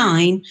Team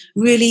 9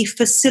 really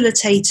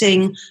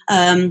facilitating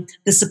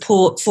the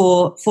support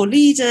for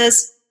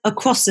leaders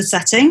across the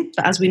setting.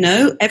 But as we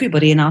know,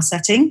 everybody in our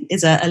setting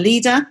is a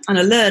leader and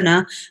a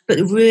learner, but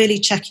really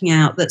checking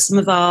out that some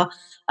of our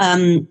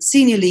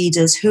senior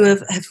leaders who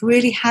have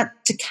really had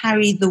to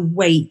carry the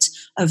weight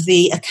of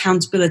the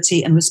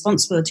accountability and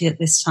responsibility at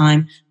this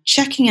time,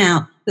 checking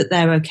out that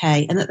they're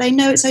okay and that they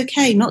know it's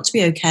okay not to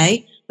be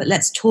okay, but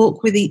let's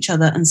talk with each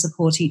other and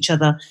support each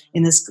other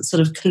in this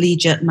sort of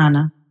collegiate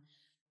manner.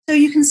 So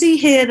you can see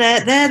here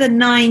they're the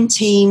 9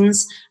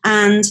 teams,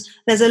 and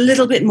there's a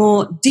little bit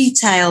more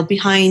detail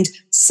behind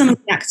some of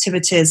the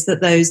activities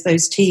that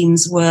those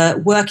teams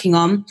were working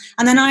on.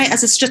 And then I,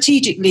 as a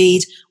strategic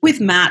lead with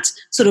Matt,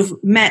 sort of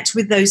met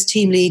with those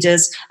team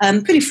leaders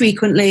pretty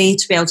frequently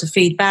to be able to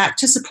feed back,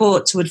 to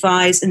support, to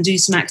advise, and do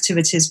some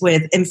activities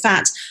with. In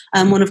fact,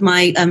 one of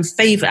my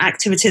favourite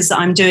activities that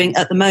I'm doing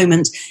at the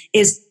moment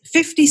is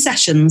 50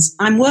 sessions.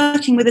 I'm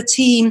working with a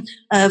team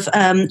of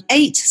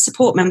 8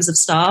 support members of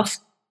staff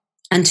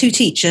and 2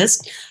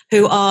 teachers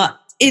who are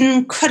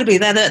incredibly,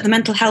 they're the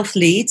mental health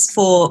leads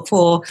for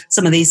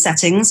some of these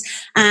settings.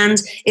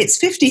 And it's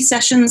 50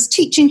 sessions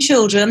teaching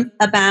children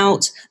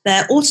about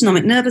their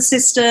autonomic nervous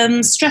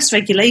system, stress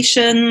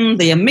regulation,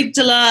 the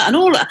amygdala, and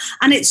all that.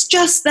 And it's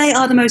just, they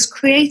are the most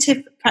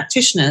creative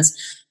practitioners,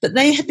 but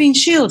they had been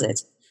shielded.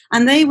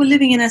 And they were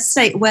living in a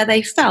state where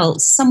they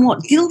felt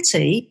somewhat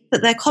guilty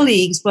that their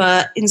colleagues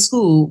were in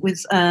school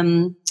with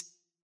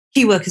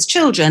key workers'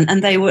 children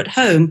and they were at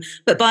home.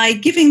 But by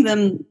giving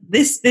them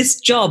this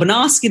job and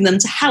asking them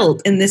to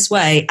help in this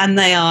way, and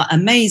they are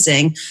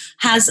amazing,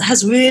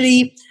 has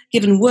really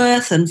given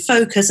worth and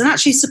focus and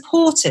actually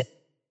supported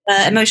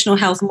emotional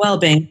health and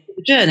well-being for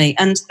the journey.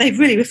 And they've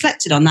really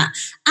reflected on that,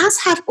 as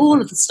have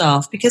all of the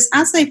staff, because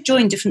as they've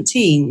joined different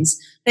teams,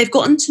 they've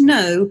gotten to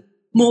know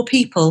more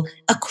people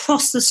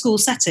across the school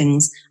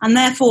settings and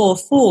therefore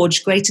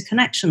forge greater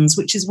connections,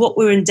 which is what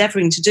we're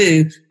endeavouring to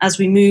do as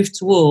we move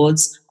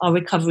towards our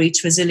recovery to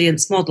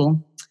resilience model.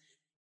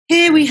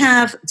 Here we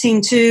have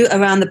Team 2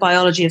 around the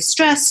biology of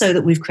stress, so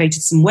that we've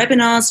created some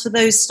webinars for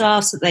those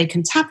staff so that they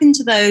can tap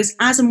into those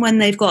as and when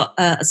they've got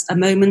a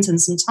moment and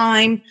some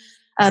time.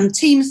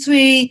 Team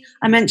 3,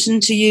 I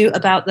mentioned to you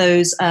about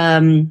those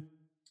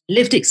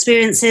lived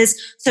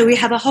experiences. So we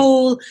have a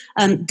whole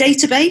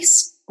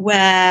database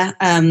where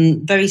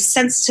very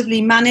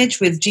sensitively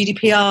managed with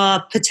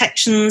GDPR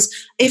protections.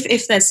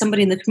 If there's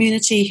somebody in the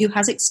community who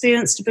has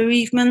experienced a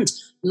bereavement,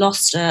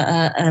 lost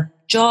a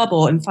job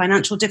or in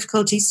financial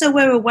difficulty, so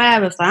we're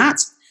aware of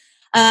that.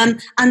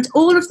 And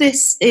all of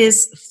this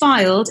is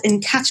filed in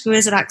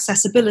categories of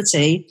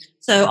accessibility.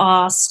 So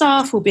our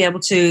staff will be able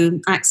to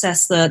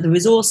access the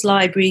resource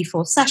library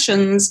for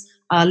sessions,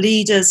 our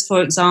leaders,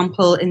 for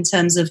example, in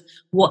terms of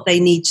what they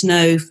need to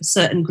know for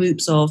certain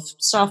groups of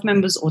staff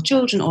members or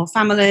children or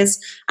families.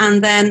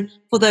 And then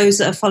for those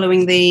that are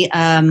following the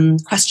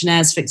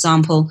questionnaires, for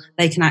example,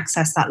 they can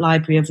access that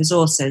library of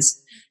resources.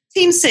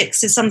 Team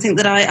 6 is something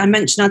that I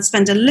mentioned I'd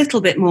spend a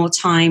little bit more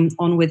time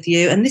on with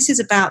you. And this is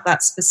about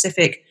that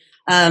specific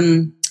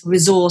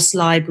resource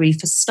library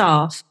for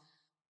staff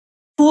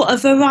for a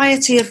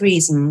variety of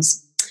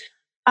reasons.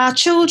 Our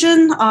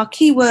children, our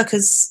key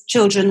workers'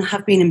 children,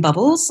 have been in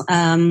bubbles,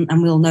 and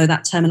we'll know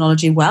that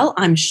terminology well,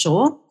 I'm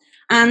sure.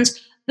 And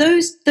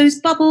those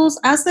bubbles,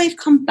 as they've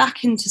come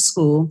back into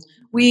school,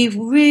 we've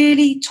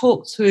really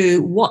talked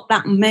through what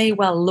that may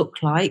well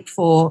look like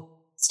for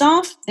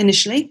staff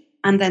initially,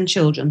 and then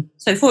children.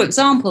 So, for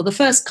example, the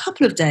first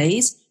couple of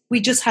days,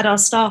 we just had our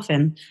staff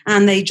in,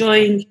 and they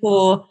joined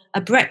for a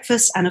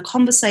breakfast and a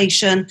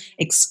conversation,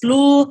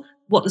 explore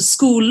what the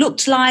school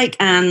looked like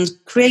and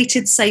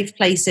created safe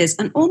places,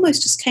 and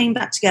almost just came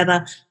back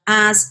together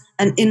as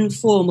an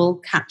informal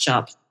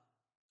catch-up.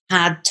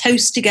 Had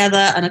toast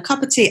together and a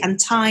cup of tea and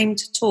time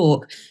to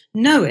talk,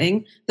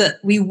 knowing that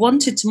we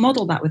wanted to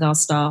model that with our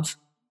staff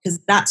because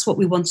that's what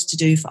we wanted to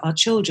do for our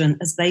children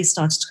as they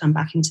started to come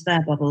back into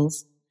their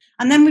bubbles.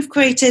 And then we've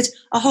created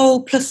a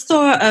whole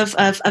plethora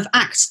of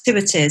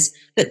activities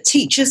that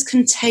teachers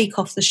can take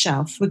off the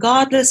shelf,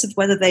 regardless of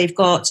whether they've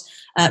got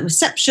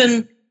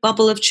reception,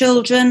 bubble of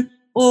children,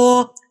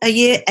 or a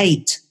year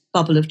 8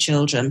 bubble of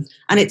children.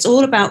 And it's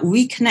all about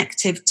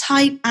reconnective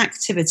type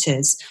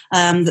activities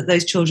that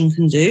those children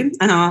can do.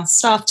 And our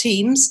staff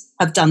teams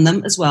have done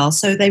them as well.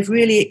 So they've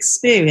really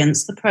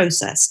experienced the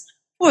process.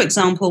 For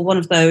example, one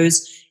of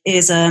those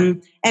is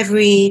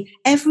every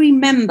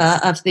member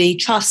of the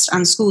trust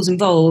and schools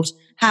involved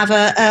have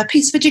a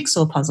piece of a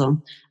jigsaw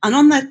puzzle. And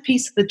on that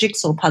piece of the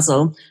jigsaw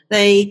puzzle,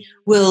 they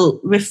will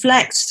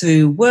reflect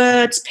through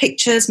words,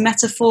 pictures,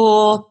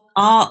 metaphor,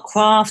 art,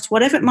 craft,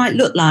 whatever it might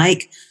look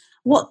like,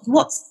 what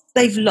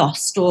they've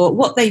lost or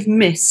what they've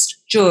missed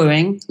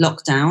during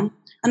lockdown.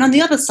 And on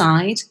the other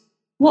side,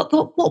 what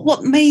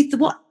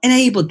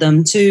enabled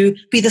them to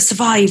be the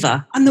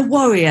survivor and the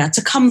warrior,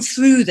 to come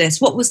through this?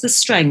 What was the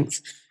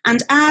strength?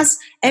 And as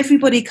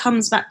everybody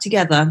comes back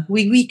together,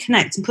 we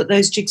reconnect and put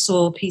those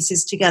jigsaw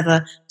pieces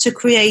together to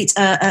create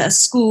a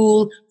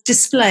school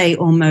display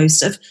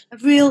almost of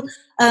real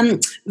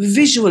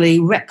visually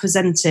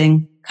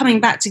representing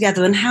coming back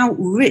together and how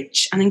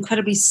rich and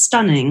incredibly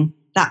stunning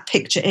that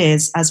picture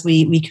is as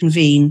we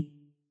reconvene.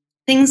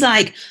 Things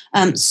like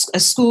a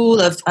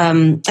sculpture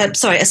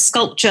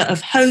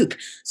of hope,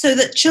 so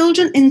that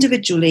children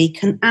individually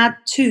can add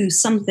to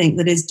something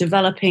that is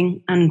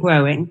developing and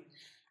growing.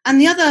 And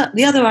the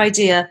other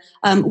idea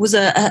was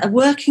a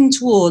working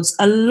towards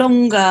a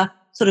longer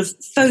sort of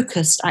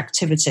focused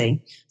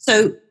activity.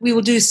 So we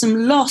will do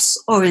some loss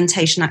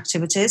orientation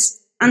activities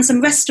and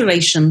some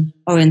restoration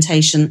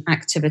orientation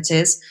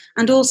activities,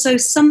 and also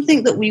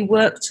something that we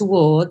work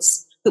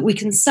towards that we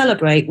can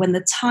celebrate when the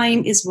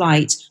time is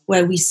right,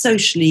 where we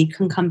socially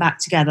can come back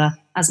together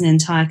as an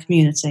entire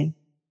community.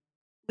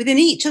 Within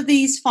each of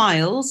these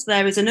files,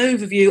 there is an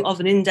overview of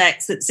an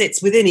index that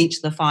sits within each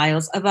of the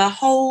files of a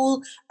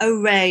whole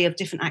array of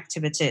different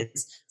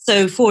activities.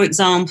 So, for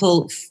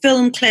example,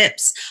 film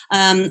clips.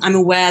 I'm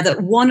aware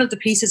that one of the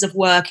pieces of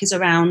work is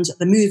around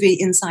the movie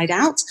Inside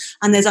Out,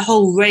 and there's a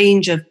whole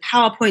range of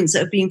PowerPoints that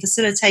have been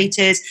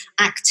facilitated,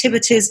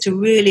 activities to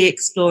really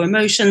explore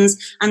emotions,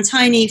 and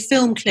tiny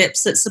film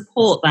clips that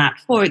support that.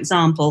 For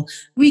example,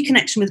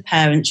 reconnection with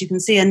parents. You can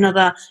see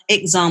another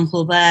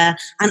example there,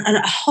 and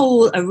a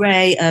whole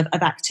array of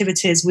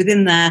activities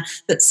within there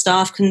that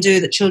staff can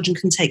do, that children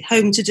can take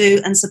home to do,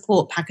 and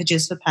support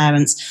packages for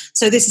parents.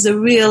 So this is a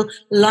real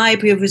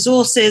library of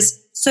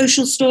resources,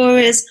 social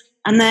stories,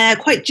 and they're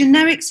quite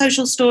generic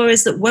social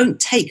stories that won't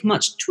take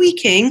much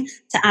tweaking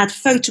to add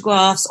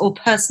photographs or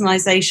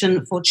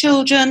personalization for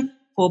children,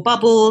 for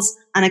bubbles,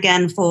 and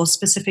again for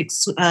specific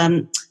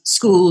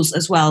schools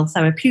as well.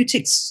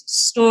 Therapeutic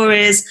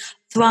stories,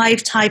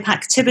 Thrive type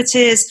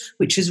activities,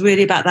 which is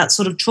really about that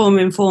sort of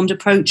trauma-informed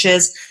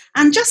approaches.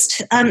 And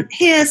just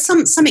here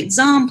some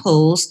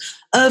examples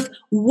of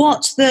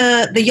what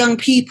the young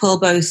people,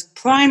 both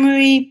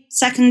primary,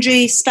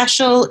 secondary,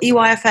 special,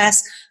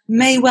 EYFS,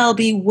 may well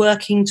be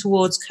working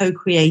towards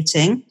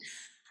co-creating.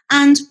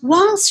 And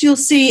whilst you'll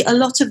see a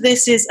lot of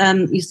this is,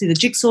 you see the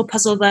jigsaw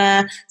puzzle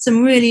there,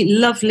 some really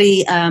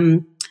lovely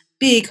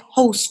big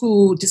whole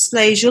school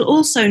displays. You'll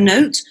also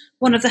note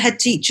one of the head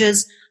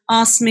teachers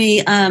asked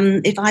me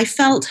if I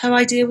felt her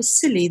idea was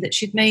silly that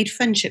she'd made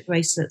friendship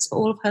bracelets for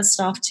all of her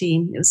staff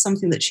team. It was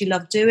something that she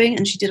loved doing,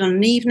 and she did on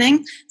an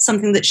evening,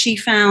 something that she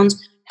found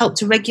helped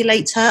to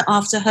regulate her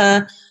after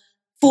her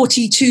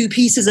 42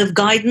 pieces of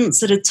guidance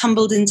that had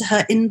tumbled into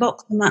her inbox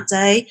on that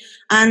day.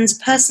 And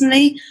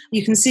personally,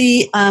 you can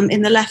see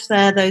in the left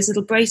there, those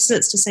little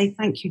bracelets to say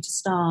thank you to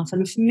staff.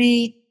 And for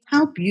me,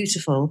 how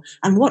beautiful,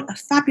 and what a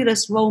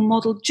fabulous role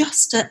model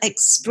just to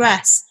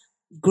express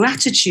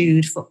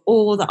gratitude for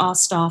all that our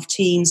staff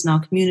teams and our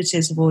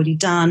communities have already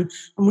done.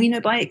 And we know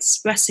by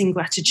expressing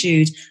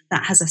gratitude,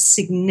 that has a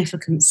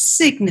significant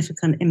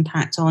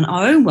impact on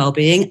our own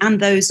well-being and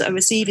those that are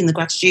receiving the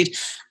gratitude,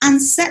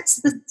 and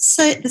sets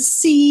the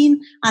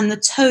scene and the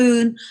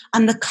tone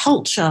and the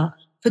culture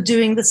for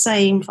doing the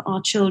same for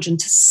our children,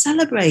 to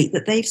celebrate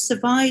that they've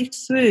survived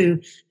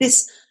through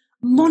this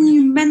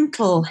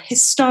monumental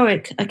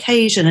historic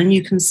occasion. And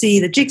you can see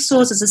the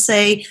jigsaws, as I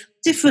say,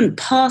 different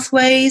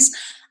pathways.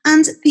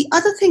 And the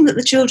other thing that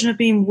the children have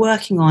been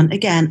working on,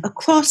 again,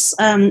 across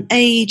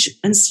age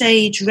and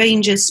stage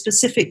ranges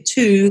specific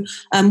to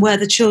where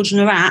the children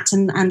are at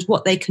and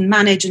what they can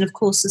manage, and of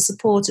course the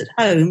support at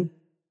home,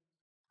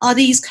 are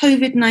these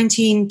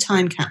COVID-19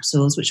 time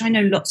capsules, which I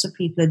know lots of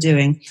people are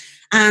doing.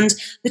 And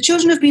the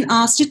children have been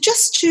asked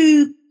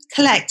to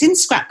collect in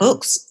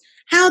scrapbooks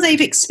how they've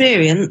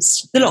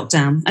experienced the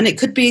lockdown. And it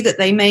could be that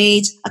they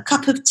made a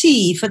cup of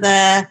tea for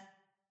their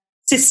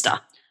sister.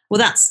 Well,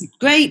 that's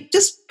great.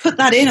 Just put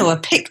that in, or a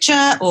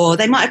picture, or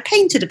they might have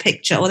painted a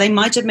picture, or they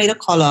might have made a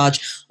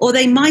collage, or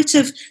they might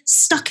have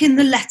stuck in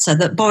the letter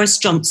that Boris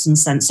Johnson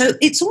sent. So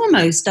it's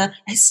almost a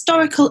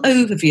historical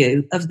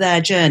overview of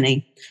their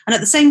journey. And at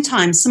the same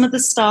time, some of the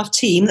staff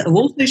team that are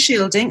also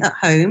shielding at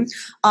home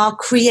are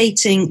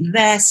creating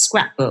their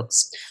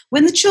scrapbooks.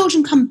 When the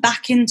children come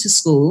back into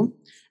school,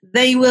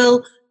 they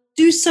will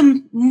do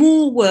some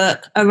more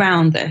work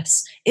around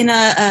this in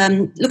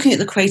looking at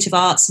the creative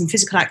arts and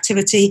physical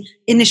activity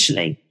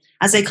initially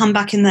as they come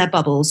back in their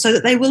bubbles, so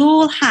that they will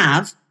all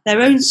have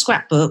their own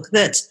scrapbook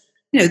that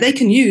they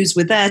can use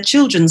with their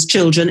children's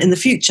children in the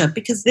future,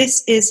 because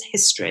this is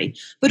history.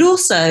 But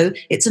also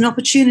it's an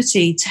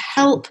opportunity to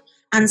help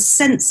and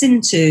sense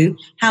into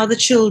how the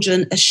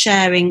children are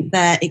sharing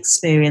their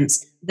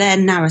experience, their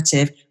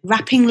narrative,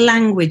 wrapping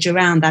language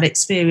around that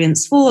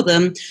experience for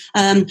them.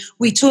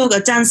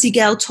 Dan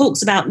Siegel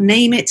talks about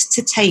name it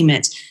to tame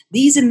it.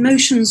 These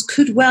emotions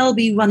could well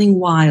be running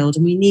wild,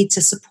 and we need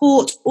to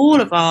support all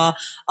of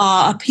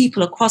our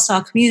people across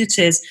our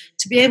communities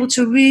to be able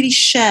to really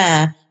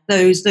share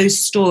those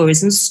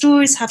stories. And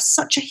stories have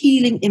such a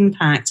healing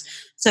impact.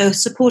 So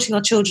supporting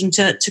our children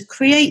to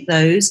create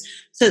those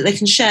so that they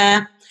can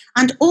share,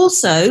 and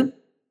also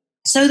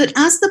so that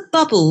as the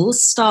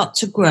bubbles start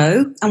to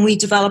grow and we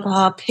develop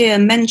our peer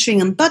mentoring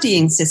and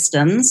buddying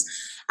systems,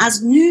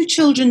 as new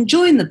children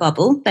join the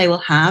bubble, they will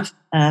have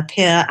a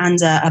peer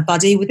and a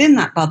buddy within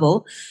that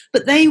bubble,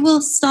 but they will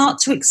start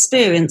to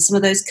experience some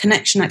of those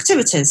connection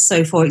activities.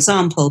 So, for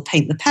example,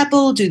 paint the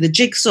pebble, do the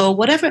jigsaw,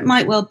 whatever it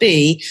might well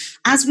be,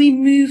 as we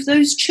move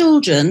those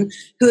children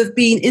who have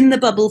been in the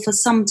bubble for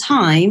some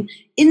time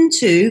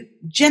into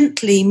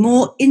gently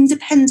more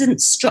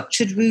independent,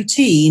 structured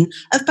routine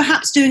of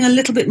perhaps doing a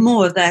little bit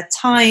more of their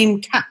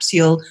time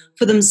capsule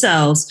for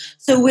themselves.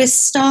 So we're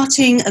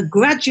starting a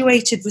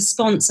graduated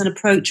response and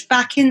approach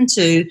back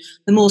into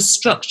the more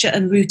structure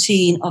and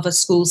routine of a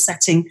school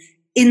setting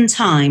in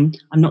time.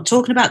 I'm not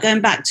talking about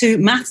going back to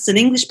maths and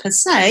English per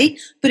se,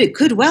 but it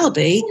could well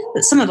be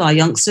that some of our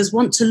youngsters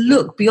want to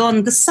look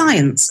beyond the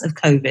science of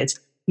COVID.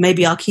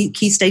 Maybe our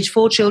key stage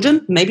 4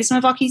 children, maybe some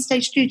of our key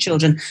stage 2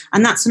 children.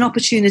 And that's an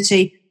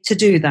opportunity to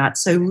do that.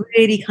 So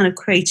really kind of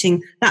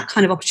creating that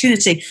kind of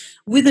opportunity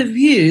with a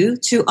view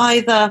to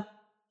either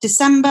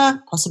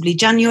December, possibly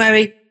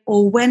January,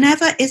 or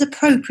whenever is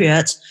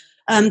appropriate,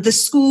 the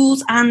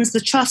schools and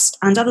the trust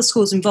and other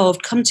schools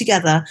involved come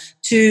together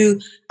to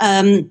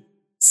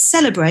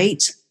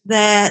celebrate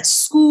their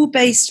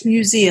school-based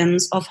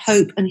museums of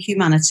hope and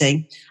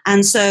humanity.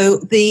 And so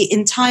the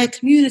entire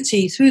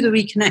community, through the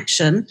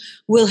reconnection,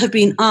 will have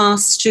been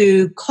asked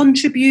to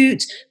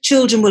contribute.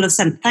 Children will have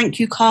sent thank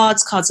you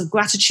cards of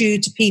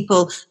gratitude to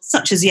people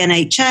such as the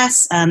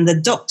NHS and the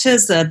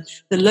doctors, the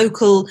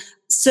local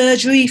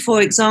surgery,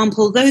 for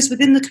example, those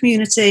within the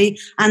community,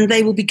 and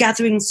they will be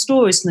gathering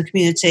stories from the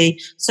community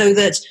so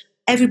that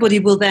everybody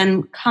will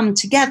then come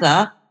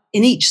together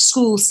in each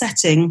school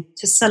setting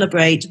to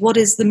celebrate what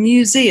is the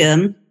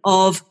museum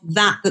of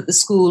that the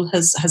school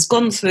has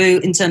gone through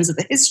in terms of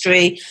the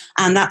history.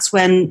 And that's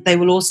when they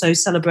will also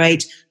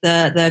celebrate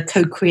the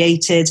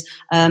co-created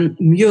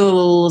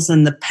murals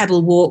and the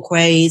pebble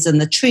walkways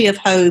and the tree of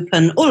hope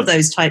and all of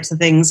those types of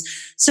things,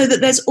 so that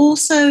there's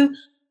also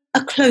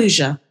a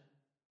closure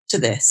to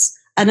this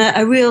and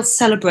a real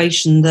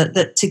celebration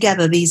that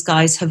together these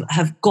guys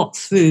have got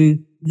through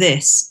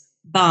this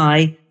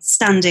by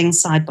standing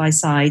side by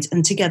side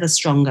and together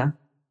stronger.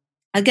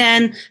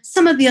 Again,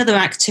 some of the other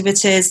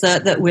activities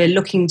that we're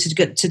looking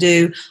to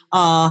do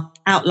are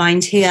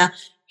outlined here.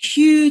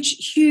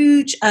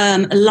 Huge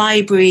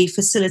library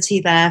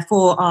facility there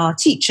for our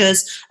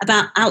teachers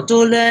about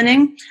outdoor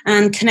learning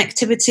and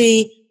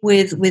connectivity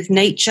with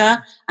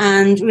nature,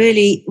 and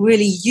really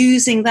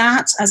using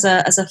that as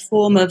a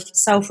form of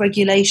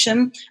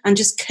self-regulation and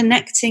just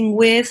connecting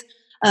with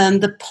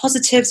the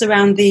positives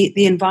around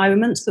the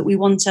environment that we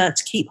want to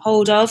keep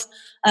hold of.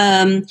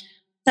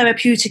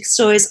 Therapeutic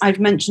stories I've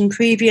mentioned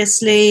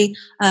previously,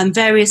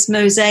 various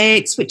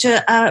mosaics, which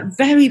are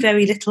very,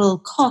 very little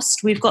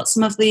cost. We've got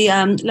some of the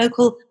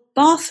local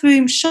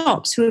bathroom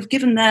shops who have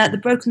given the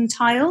broken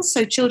tiles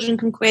so children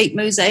can create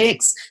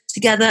mosaics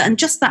together, and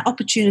just that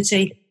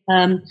opportunity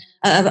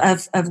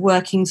of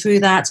working through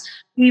that.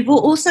 We've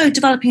also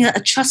developing a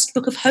trust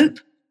book of hope,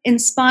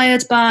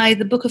 inspired by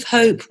the Book of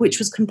Hope, which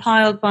was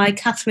compiled by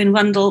Catherine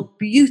Rundle,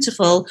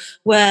 beautiful,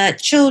 where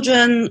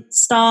children,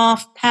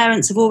 staff,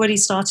 parents have already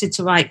started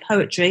to write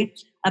poetry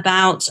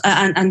about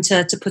and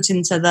to put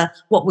into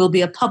what will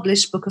be a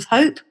published Book of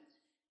Hope.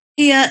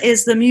 Here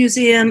is the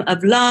Museum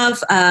of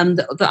Love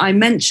that I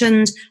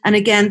mentioned. And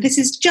again, this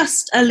is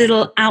just a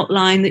little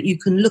outline that you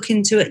can look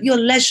into at your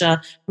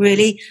leisure,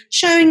 really,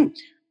 showing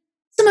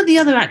some of the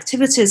other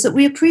activities that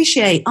we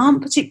appreciate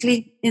aren't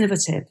particularly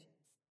innovative,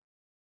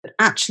 but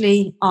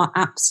actually are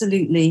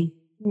absolutely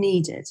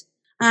needed.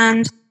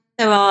 And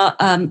there are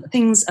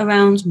things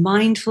around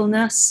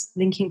mindfulness,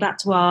 linking back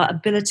to our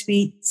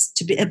ability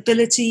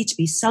to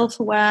be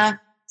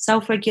self-aware,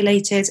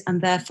 self-regulated,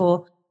 and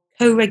therefore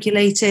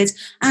co-regulated,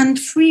 and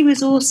free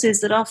resources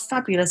that are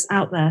fabulous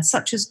out there,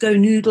 such as Go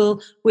Noodle,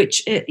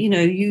 which it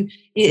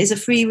is a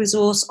free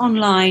resource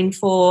online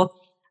for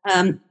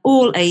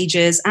all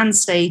ages and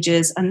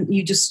stages, and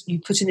you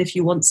put in if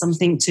you want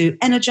something to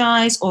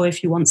energize or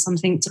if you want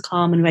something to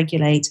calm and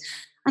regulate.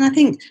 And I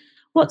think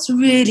what's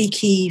really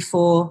key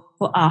for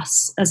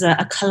us as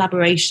a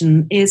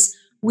collaboration is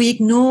we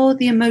ignore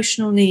the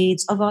emotional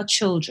needs of our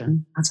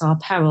children at our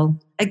peril.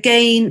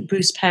 Again,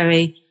 Bruce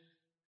Perry,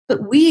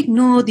 but we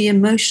ignore the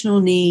emotional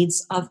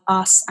needs of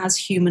us as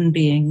human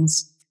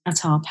beings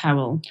at our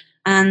peril.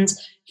 And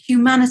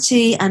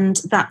humanity and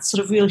that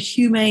sort of real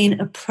humane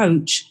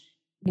approach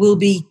will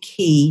be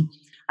key.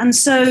 And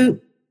so,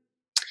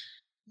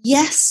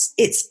 yes,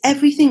 it's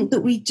everything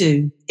that we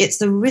do. It's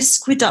the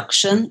risk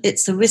reduction,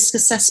 it's the risk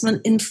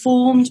assessment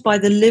informed by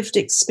the lived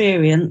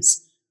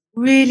experience,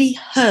 really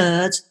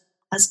heard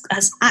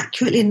as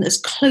accurately and as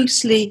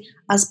closely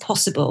as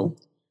possible,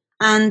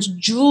 and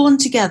drawn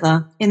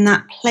together in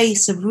that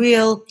place of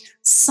real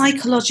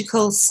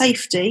psychological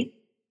safety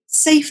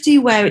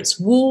where it's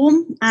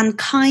warm and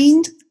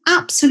kind,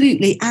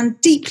 absolutely, and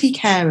deeply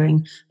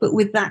caring, but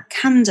with that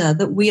candor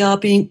that we are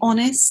being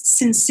honest,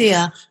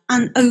 sincere,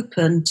 and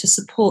open to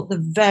support the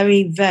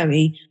very,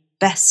 very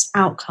best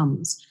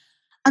outcomes.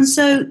 And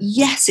so,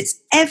 yes, it's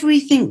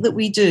everything that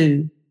we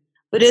do.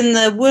 But in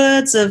the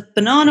words of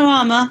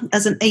Bananarama,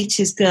 as an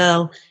 80s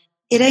girl,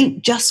 it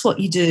ain't just what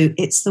you do,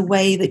 it's the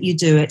way that you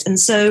do it. And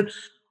so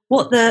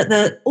what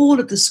all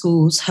of the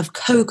schools have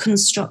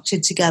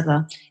co-constructed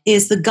together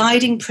is the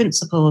guiding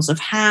principles of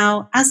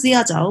how, as the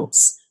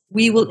adults,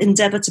 we will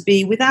endeavour to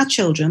be with our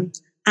children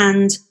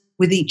and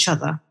with each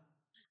other.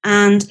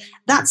 And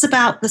that's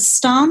about the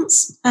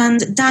stance.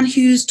 And Dan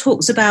Hughes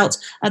talks about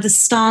the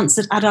stance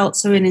that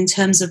adults are in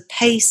terms of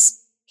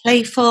pace,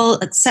 playful,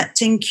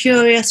 accepting,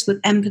 curious, with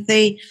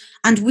empathy.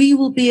 And we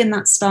will be in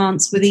that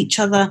stance with each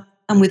other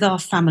and with our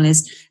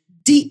families,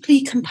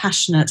 deeply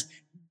compassionate,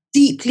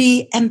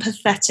 deeply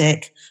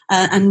empathetic,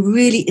 and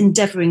really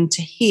endeavouring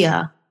to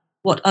hear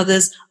what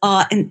others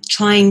are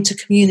trying to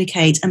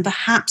communicate and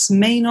perhaps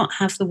may not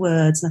have the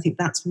words. And I think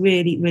that's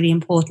really, really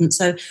important.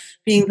 So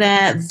being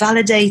there,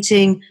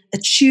 validating,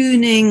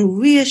 attuning,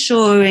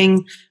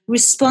 reassuring,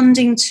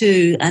 responding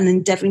to, and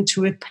endeavouring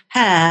to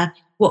repair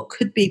what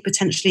could be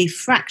potentially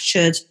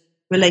fractured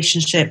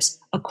relationships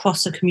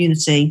across a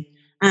community.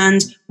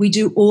 And we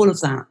do all of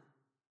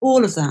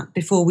that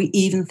before we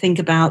even think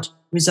about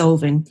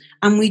resolving.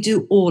 And we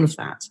do all of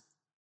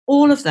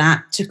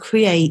that to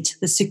create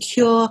the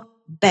secure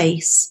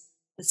base,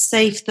 the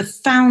safe, the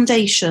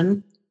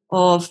foundation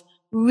of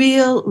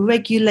real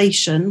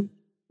regulation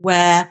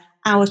where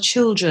our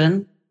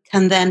children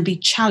can then be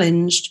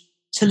challenged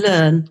to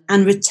learn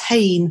and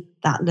retain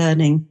that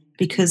learning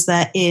because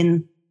they're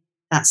in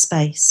that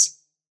space.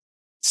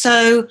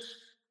 So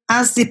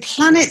as the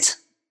planet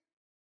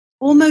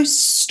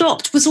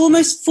was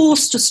almost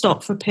forced to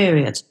stop for a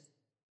period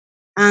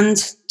and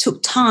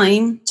took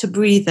time to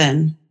breathe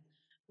in,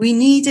 we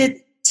needed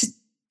to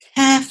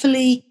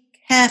carefully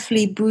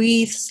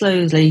breathe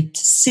slowly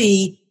to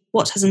see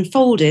what has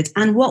unfolded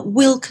and what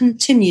will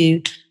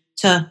continue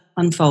to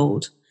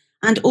unfold.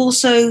 And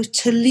also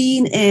to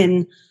lean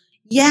in,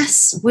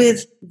 yes,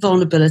 with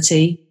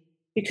vulnerability,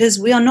 because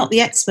we are not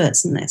the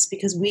experts in this,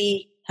 because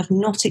we have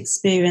not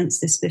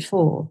experienced this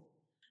before.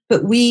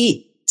 But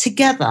we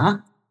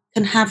together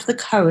can have the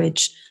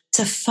courage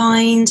to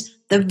find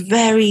the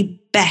very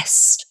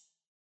best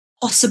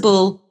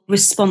possible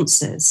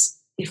responses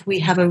if we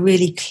have a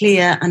really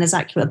clear and as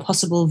accurate as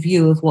possible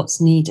view of what's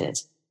needed.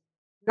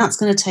 That's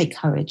going to take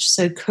courage.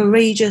 So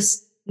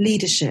courageous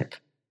leadership,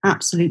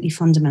 absolutely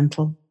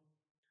fundamental.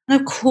 And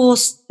of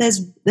course,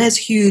 there's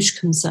huge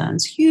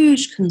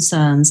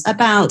concerns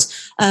about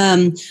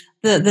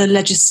the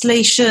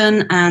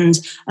legislation and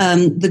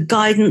the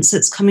guidance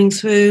that's coming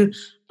through.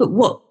 But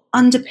what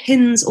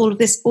underpins all of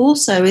this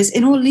also is,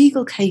 in all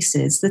legal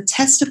cases, the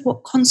test of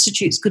what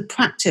constitutes good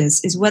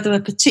practice is whether a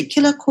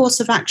particular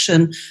course of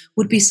action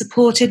would be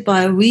supported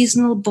by a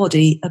reasonable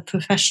body of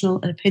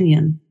professional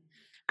opinion.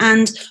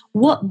 And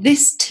what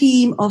this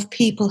team of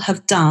people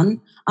have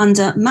done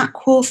under Matt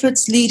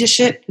Crawford's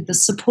leadership, with the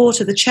support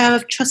of the Chair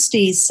of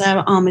Trustees,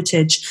 Sarah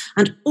Armitage,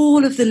 and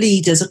all of the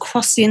leaders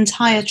across the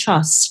entire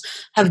trust,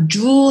 have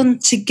drawn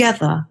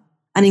together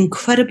an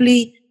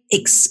incredibly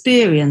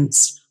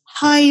experienced,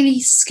 highly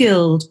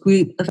skilled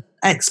group of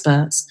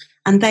experts,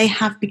 and they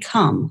have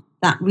become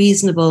that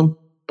reasonable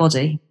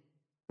body.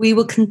 We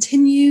will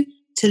continue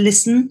to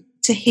listen,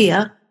 to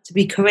hear, to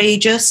be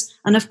courageous,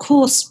 and of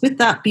course, with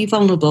that, be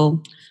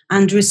vulnerable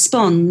and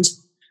respond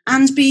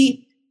and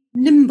be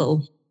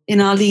nimble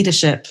in our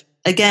leadership.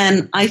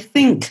 Again, I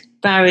think,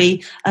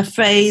 Barry, a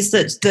phrase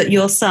that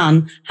your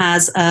son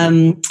has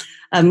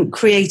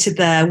created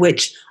there,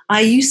 which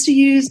I used to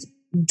use,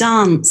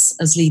 dance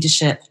as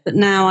leadership, but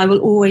now I will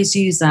always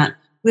use that.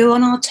 We're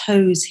on our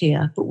toes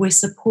here, but we're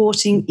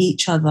supporting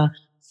each other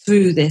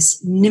through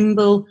this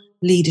nimble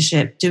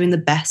leadership, doing the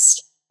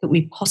best that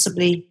we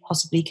possibly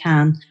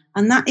can.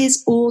 And that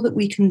is all that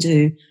we can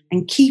do,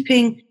 and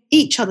keeping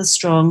each other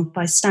strong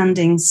by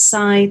standing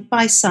side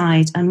by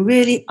side and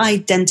really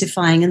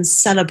identifying and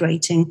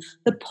celebrating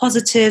the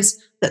positives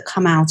that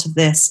come out of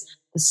this.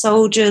 The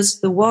soldiers,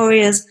 the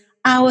warriors,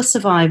 our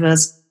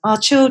survivors, our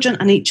children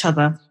and each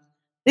other.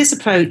 This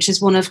approach is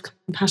one of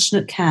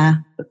compassionate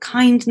care, but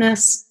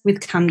kindness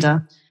with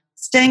candour,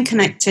 staying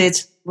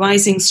connected,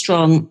 rising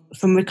strong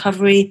from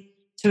recovery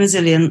to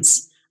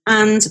resilience.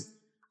 And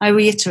I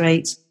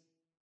reiterate,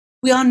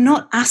 we are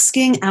not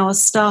asking our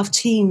staff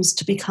teams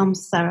to become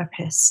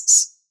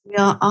therapists. We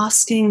are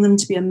asking them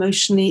to be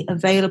emotionally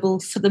available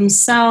for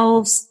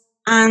themselves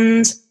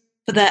and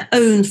for their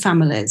own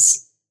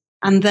families.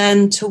 and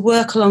then to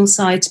work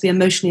alongside to be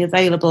emotionally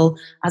available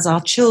as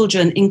our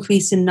children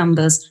increase in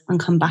numbers and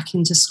come back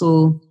into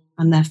school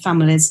and their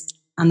families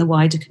and the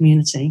wider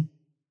community.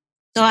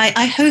 So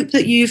I hope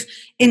that you've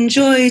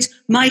enjoyed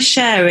my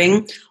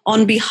sharing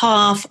on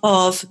behalf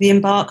of the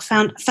Embark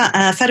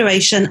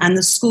Federation and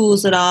the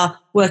schools that are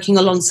working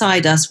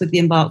alongside us with the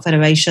Embark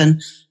Federation,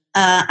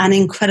 an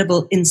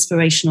incredible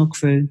inspirational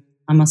crew,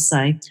 I must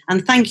say.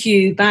 And thank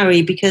you,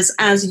 Barry, because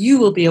as you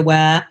will be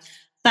aware,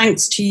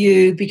 thanks to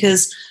you,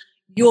 because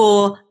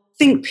your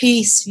think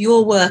piece,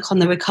 your work on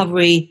the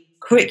recovery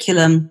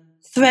curriculum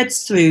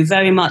threads through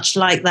very much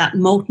like that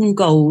molten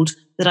gold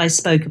that I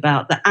spoke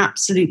about, that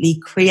absolutely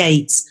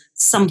creates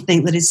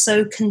something that is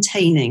so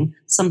containing,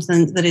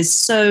 something that is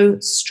so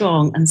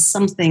strong, and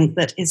something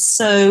that is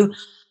so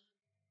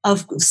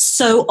of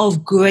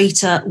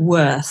greater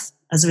worth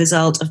as a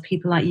result of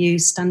people like you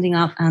standing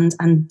up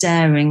and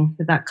daring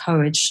with that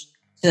courage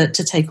to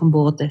take on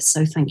board this.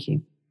 So thank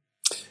you.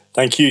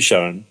 Thank you,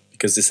 Sharon,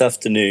 because this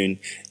afternoon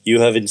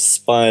you have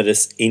inspired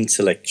us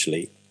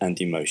intellectually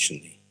and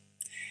emotionally.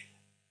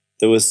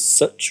 There was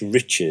such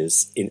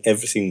riches in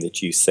everything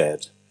that you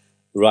said,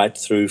 right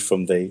through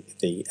from the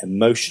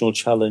emotional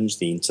challenge,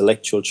 the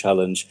intellectual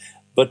challenge,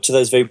 but to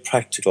those very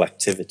practical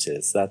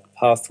activities. That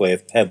pathway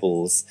of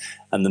pebbles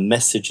and the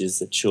messages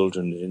that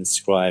children had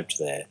inscribed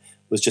there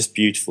was just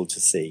beautiful to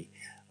see.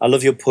 I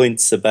love your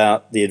points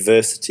about the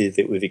adversity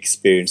that we've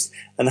experienced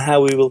and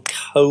how we will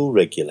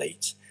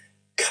co-regulate,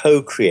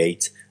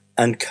 co-create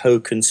and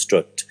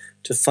co-construct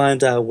to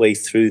find our way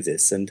through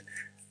this. And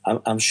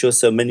I'm sure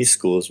so many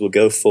schools will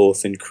go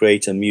forth and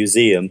create a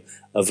museum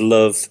of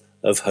love,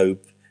 of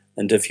hope,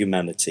 and of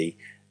humanity.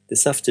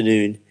 This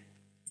afternoon,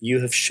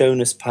 you have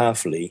shown us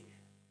powerfully,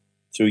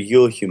 through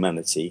your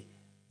humanity,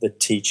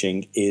 that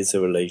teaching is a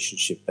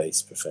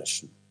relationship-based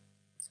profession.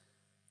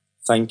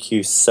 Thank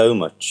you so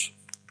much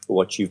for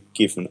what you've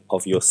given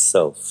of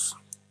yourself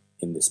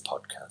in this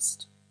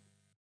podcast.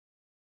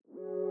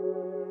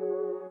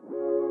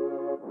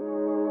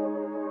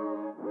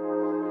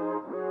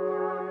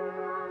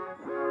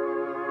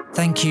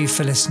 Thank you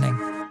for listening.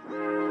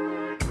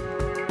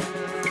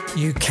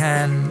 You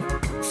can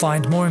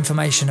find more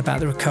information about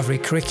the recovery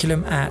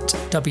curriculum at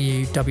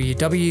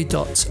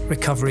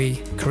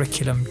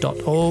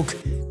www.recoverycurriculum.org.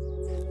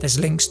 There's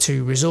links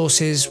to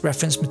resources,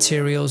 reference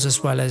materials,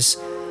 as well as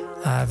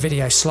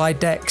video slide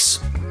decks.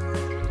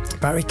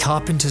 Barry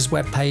Carpenter's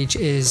webpage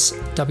is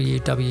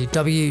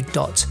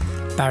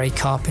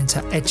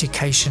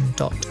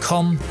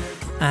www.barrycarpentereducation.com.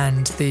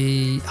 And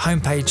the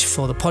homepage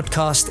for the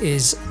podcast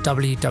is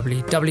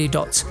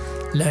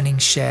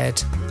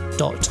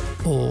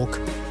www.learningshared.org.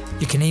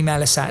 You can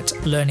email us at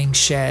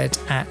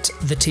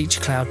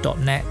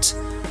learningshared@theteachercloud.net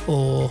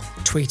or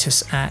tweet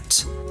us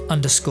at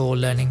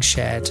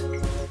 _learningshared.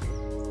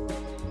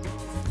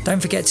 Don't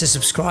forget to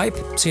subscribe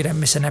so you don't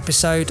miss an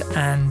episode,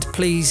 and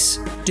please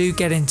do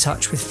get in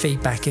touch with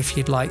feedback if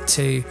you'd like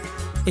to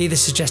either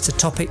suggest a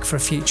topic for a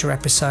future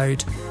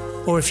episode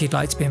or if you'd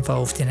like to be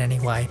involved in any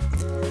way.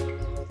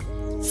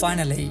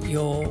 Finally,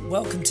 you're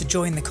welcome to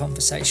join the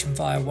conversation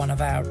via one of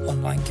our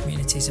online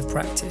communities of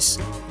practice.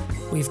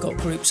 We've got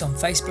groups on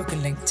Facebook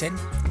and LinkedIn,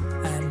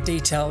 and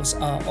details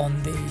are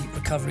on the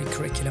Recovery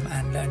Curriculum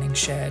and Learning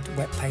Shared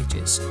web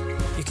pages.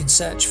 You can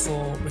search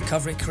for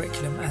Recovery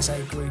Curriculum as a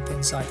group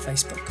inside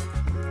Facebook.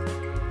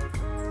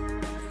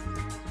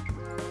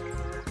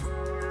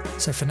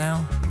 So for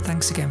now,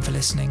 thanks again for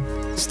listening.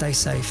 Stay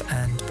safe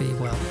and be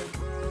well.